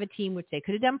didn't have a team, which they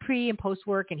could have done pre and post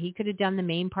work, and he could have done the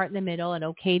main part in the middle and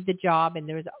okayed the job. And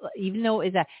there was, even though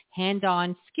it's a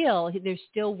hands-on skill, there's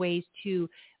still ways to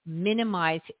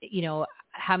minimize,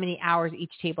 how many hours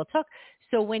each table took.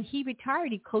 So when he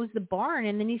retired, he closed the barn,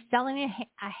 and then he's selling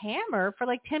a hammer for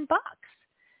like $10.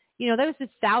 That was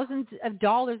just thousands of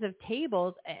dollars of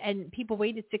tables, and people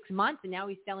waited 6 months, and now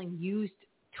he's selling used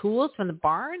tools from the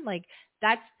barn. Like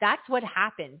that's what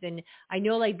happens. And I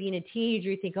know, like, being a teenager,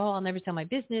 you think, oh, I'll never sell my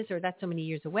business, or that's so many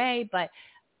years away. But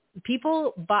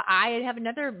I have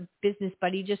another business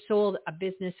buddy just sold a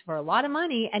business for a lot of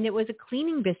money, and it was a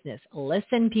cleaning business.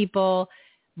 Listen, people,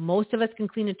 most of us can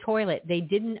clean a toilet. They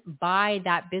didn't buy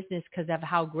that business because of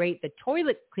how great the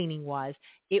toilet cleaning was.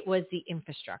 It was the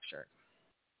infrastructure.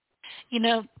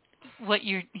 What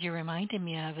you're reminding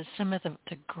me of is some of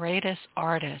the greatest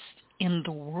artists in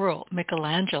the world.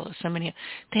 Michelangelo, so many,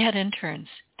 they had interns.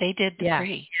 They did the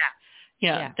free.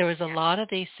 Yeah, there was a lot of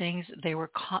these things. They would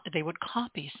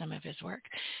copy some of his work.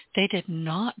 They did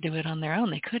not do it on their own.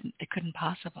 They couldn't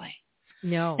possibly.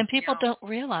 No. And people don't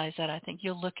realize that. I think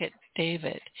you'll look at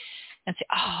David and say,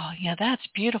 oh, yeah, that's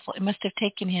beautiful. It must have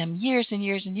taken him years and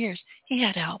years and years. He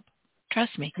had help.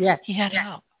 Trust me. Yes. He had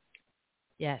help.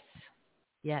 Yes.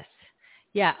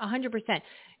 Yeah, 100%.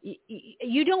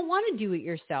 You don't want to do it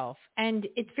yourself, and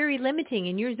it's very limiting.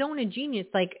 In your zone of genius,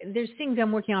 like, there's things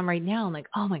I'm working on right now. I'm like,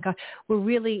 oh my God, we're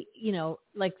really,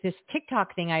 like this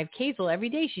TikTok thing. I have Kazel every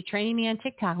day. She's training me on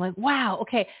TikTok. I'm like, wow,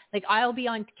 okay. Like, I'll be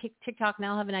on TikTok and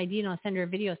I'll have an idea and I'll send her a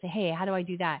video. Say, hey, how do I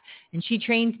do that? And she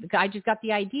trains. I just got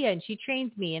the idea and she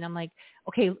trains me. And I'm like,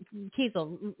 okay,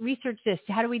 Kazel, research this.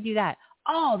 How do we do that?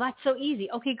 Oh, that's so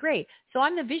easy. Okay, great. So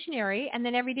I'm the visionary, and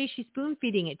then every day she's spoon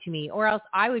feeding it to me, or else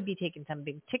I would be taking some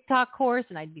big TikTok course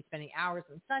and I'd be spending hours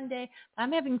on Sunday. But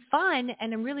I'm having fun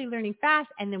and I'm really learning fast.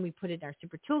 And then we put it in our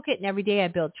super toolkit, and every day I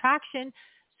build traction.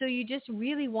 So you just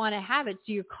really want to have it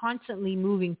so you're constantly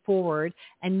moving forward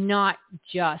and not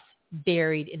just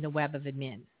buried in the web of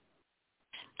admin.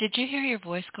 Did you hear your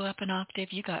voice go up an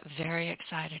octave? You got very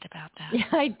excited about that. Yeah,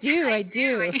 I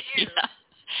do. Yeah.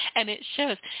 And it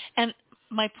shows. And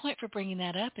my point for bringing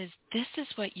that up is this is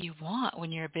what you want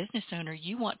when you're a business owner.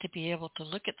 You want to be able to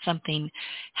look at something,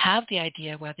 have the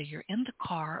idea, whether you're in the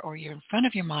car or you're in front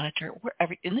of your monitor,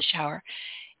 wherever, in the shower,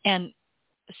 and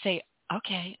say,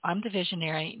 okay, I'm the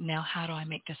visionary. Now how do I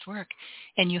make this work?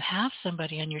 And you have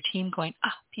somebody on your team going,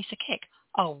 piece of cake.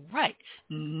 All right,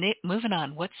 moving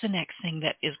on. What's the next thing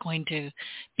that is going to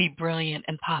be brilliant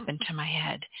and pop into my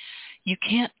head? You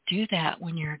can't do that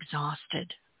when you're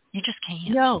exhausted. You just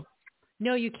can't.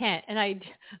 No, you can't. And I've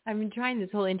been trying this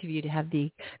whole interview to have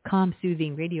the calm,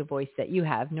 soothing radio voice that you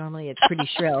have. Normally it's pretty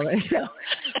shrill. So,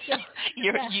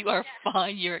 You are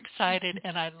fine. You're excited,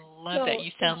 and I love that.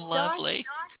 You sound lovely.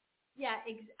 Yeah,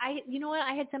 you know what?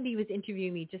 I had somebody who was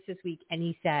interviewing me just this week, and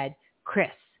he said, Kris,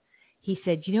 he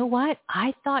said, you know what?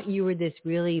 I thought you were this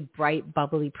really bright,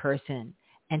 bubbly person,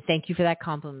 and thank you for that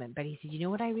compliment. But he said, you know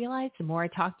what I realized? The more I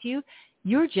talk to you,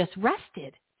 you're just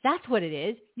rested. That's what it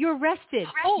is. You're rested.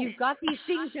 Oh. You've got these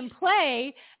things in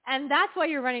play, and that's why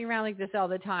you're running around like this all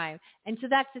the time. And so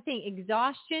that's the thing.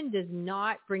 Exhaustion does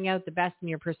not bring out the best in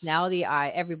your personality.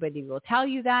 Everybody will tell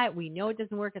you that. We know it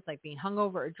doesn't work. It's like being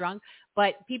hungover or drunk.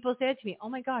 But people say to me, oh,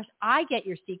 my gosh, I get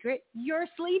your secret. You're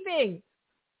sleeping.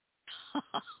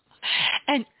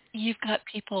 And you've got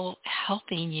people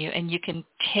helping you, and you can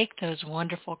take those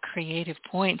wonderful creative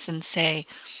points and say,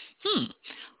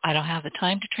 I don't have the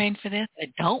time to train for this.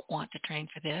 I don't want to train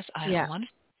for this. I don't want to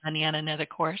spend money on another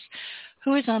course.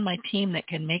 Who is on my team that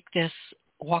can make this,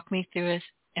 walk me through it,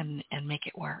 and make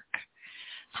it work?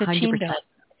 So 100%. Team building,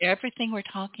 everything we're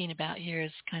talking about here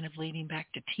is kind of leading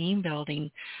back to team building,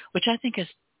 which I think is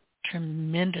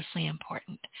tremendously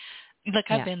important. Look,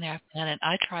 I've been there, I've done it.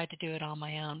 I tried to do it on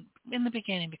my own in the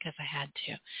beginning because I had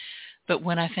to. But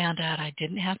when I found out I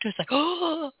didn't have to, it's like,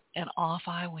 oh, and off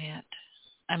I went.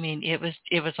 I mean, it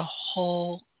was a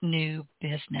whole new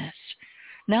business.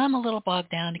 Now I'm a little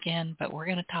bogged down again, but we're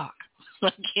going to talk.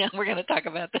 Again, we're going to talk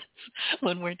about this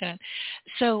when we're done.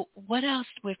 So what else?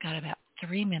 We've got about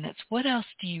 3 minutes. What else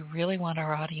do you really want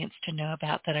our audience to know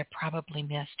about that I probably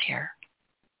missed here?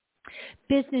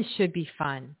 Business should be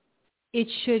fun. It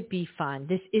should be fun.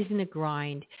 This isn't a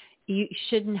grind. You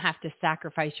shouldn't have to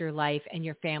sacrifice your life and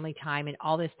your family time and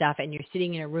all this stuff. And you're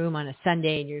sitting in a room on a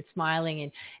Sunday and you're smiling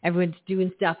and everyone's doing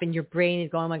stuff and your brain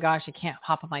is going, oh my gosh, I can't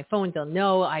hop on my phone. They'll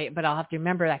know, but I'll have to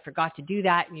remember I forgot to do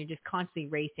that. And you're just constantly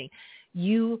racing.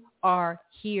 You are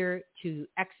here to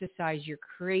exercise your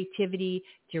creativity,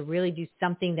 to really do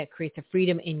something that creates a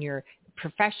freedom in your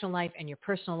professional life and your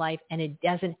personal life. And it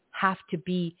doesn't have to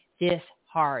be this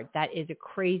hard. That is a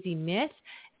crazy myth.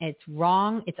 It's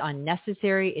wrong. It's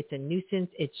unnecessary. It's a nuisance.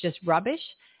 It's just rubbish.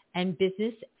 And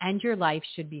business and your life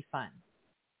should be fun.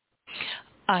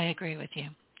 I agree with you.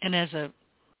 And as a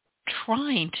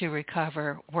trying to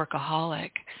recover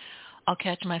workaholic, I'll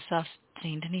catch myself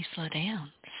saying, Denise, slow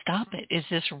down. Stop it. Is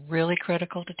this really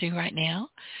critical to do right now?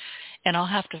 And I'll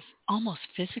have to almost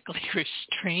physically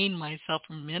restrain myself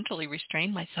or mentally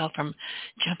restrain myself from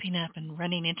jumping up and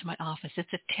running into my office.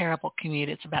 It's a terrible commute.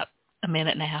 It's about a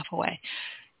minute and a half away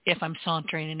if I'm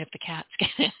sauntering and if the cats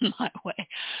get in my way.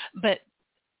 But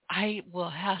I will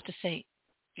have to say,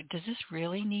 does this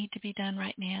really need to be done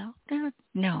right now?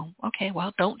 No. Okay,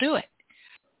 well, don't do it.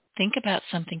 Think about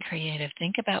something creative.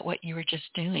 Think about what you were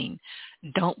just doing.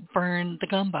 Don't burn the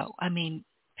gumbo. I mean,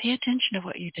 pay attention to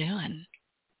what you're doing.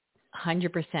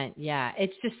 100%. Yeah.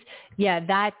 It's just,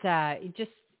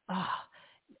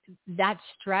 that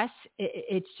stress,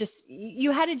 it's just,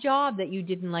 you had a job that you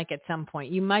didn't like at some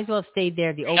point. You might as well have stayed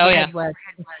there. The overhead was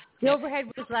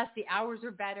less, the hours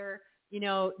were better,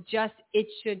 it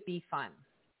should be fun.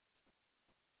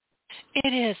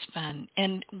 It is fun.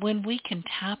 And when we can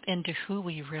tap into who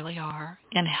we really are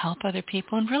and help other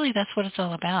people, and really that's what it's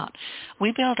all about.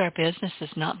 We build our businesses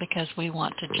not because we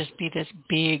want to just be this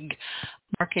big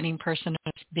marketing person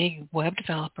or this big web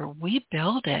developer. We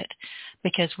build it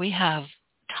because we have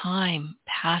time,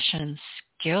 passion,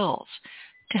 skills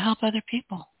to help other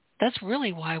people. That's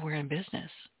really why we're in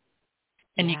business.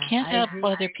 And you can't help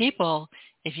other people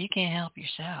if you can't help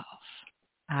yourself.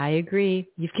 I agree.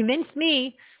 You've convinced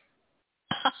me.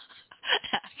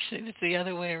 Actually, it's the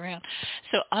other way around.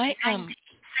 So I am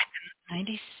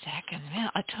 90 seconds. Man,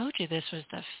 I told you this was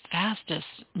the fastest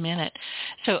minute.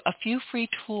 So a few free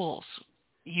tools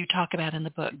you talk about in the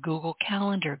book: Google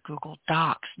Calendar, Google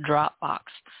Docs, Dropbox,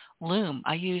 Loom.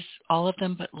 I use all of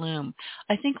them but Loom.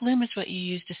 I think Loom is what you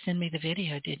used to send me the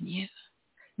video, didn't you?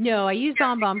 No, I use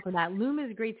BombBomb for that. Loom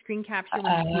is a great screen capture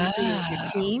when you use it with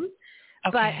your team.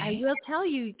 Okay. But I will tell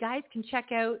you, guys can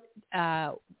check out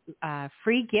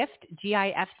free gift,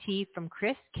 GIFT from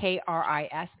Kris,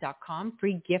 KRIS.com,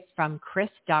 free gift from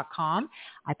Kris.com.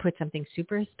 I put something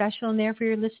super special in there for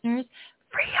your listeners,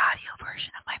 free audio version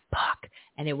of my book.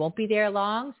 And it won't be there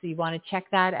long, so you want to check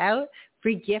that out,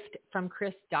 free gift from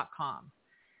Kris.com.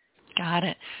 Got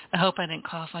it. I hope I didn't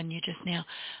cough on you just now.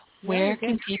 Where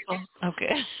can people,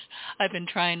 okay, I've been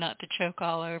trying not to choke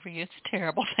all over you. It's a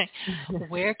terrible thing.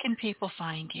 Where can people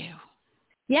find you?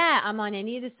 Yeah, I'm on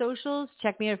any of the socials.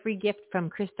 Check me out, a free gift from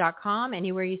Kris.com,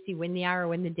 anywhere you see Win the Hour,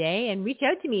 Win the Day, and reach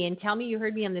out to me and tell me you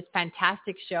heard me on this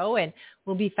fantastic show, and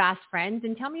we'll be fast friends,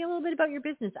 and tell me a little bit about your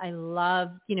business. I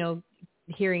love,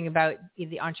 hearing about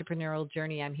the entrepreneurial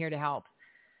journey. I'm here to help.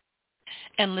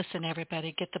 And listen,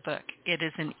 everybody, get the book. It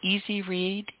is an easy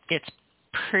read. It's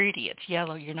pretty. It's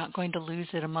yellow. You're not going to lose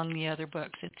it among the other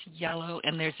books. It's yellow,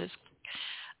 and there's this.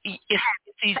 It's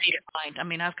easy to find. I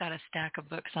mean, I've got a stack of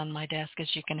books on my desk, as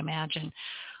you can imagine.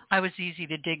 I was easy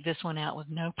to dig this one out with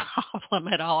no problem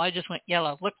at all. I just went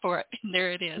yellow, look for it, and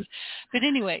there it is. But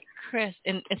anyway, Kris,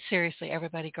 and seriously,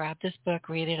 everybody grab this book,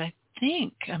 read it. I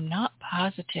think, I'm not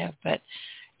positive, but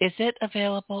is it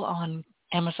available on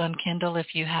Amazon Kindle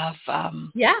if you have...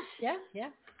 Yeah.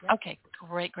 Okay,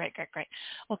 great.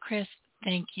 Well, Kris,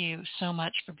 thank you so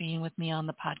much for being with me on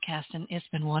the podcast, and it's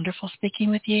been wonderful speaking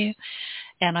with you.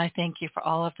 And I thank you for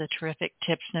all of the terrific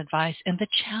tips and advice and the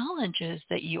challenges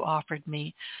that you offered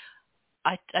me.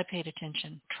 I paid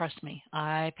attention. Trust me,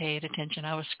 I paid attention.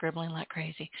 I was scribbling like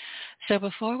crazy. So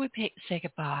before we say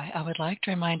goodbye, I would like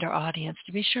to remind our audience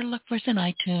to be sure to look for us in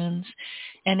iTunes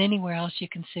and anywhere else you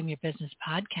consume your business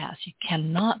podcast. You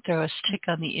cannot throw a stick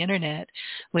on the internet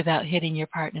without hitting your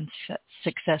partner in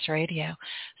Success Radio.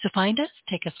 So find us,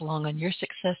 take us along on your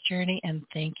success journey, and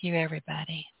thank you,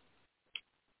 everybody.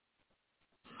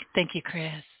 Thank you,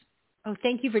 Kris. Oh,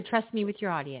 thank you for trusting me with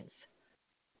your audience.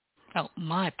 Oh,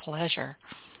 my pleasure.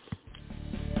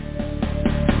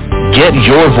 Get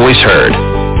your voice heard.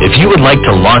 If you would like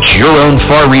to launch your own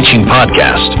far-reaching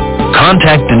podcast,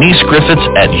 contact Denise Griffiths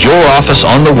at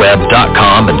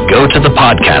yourofficeontheweb.com and go to the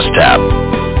podcast tab.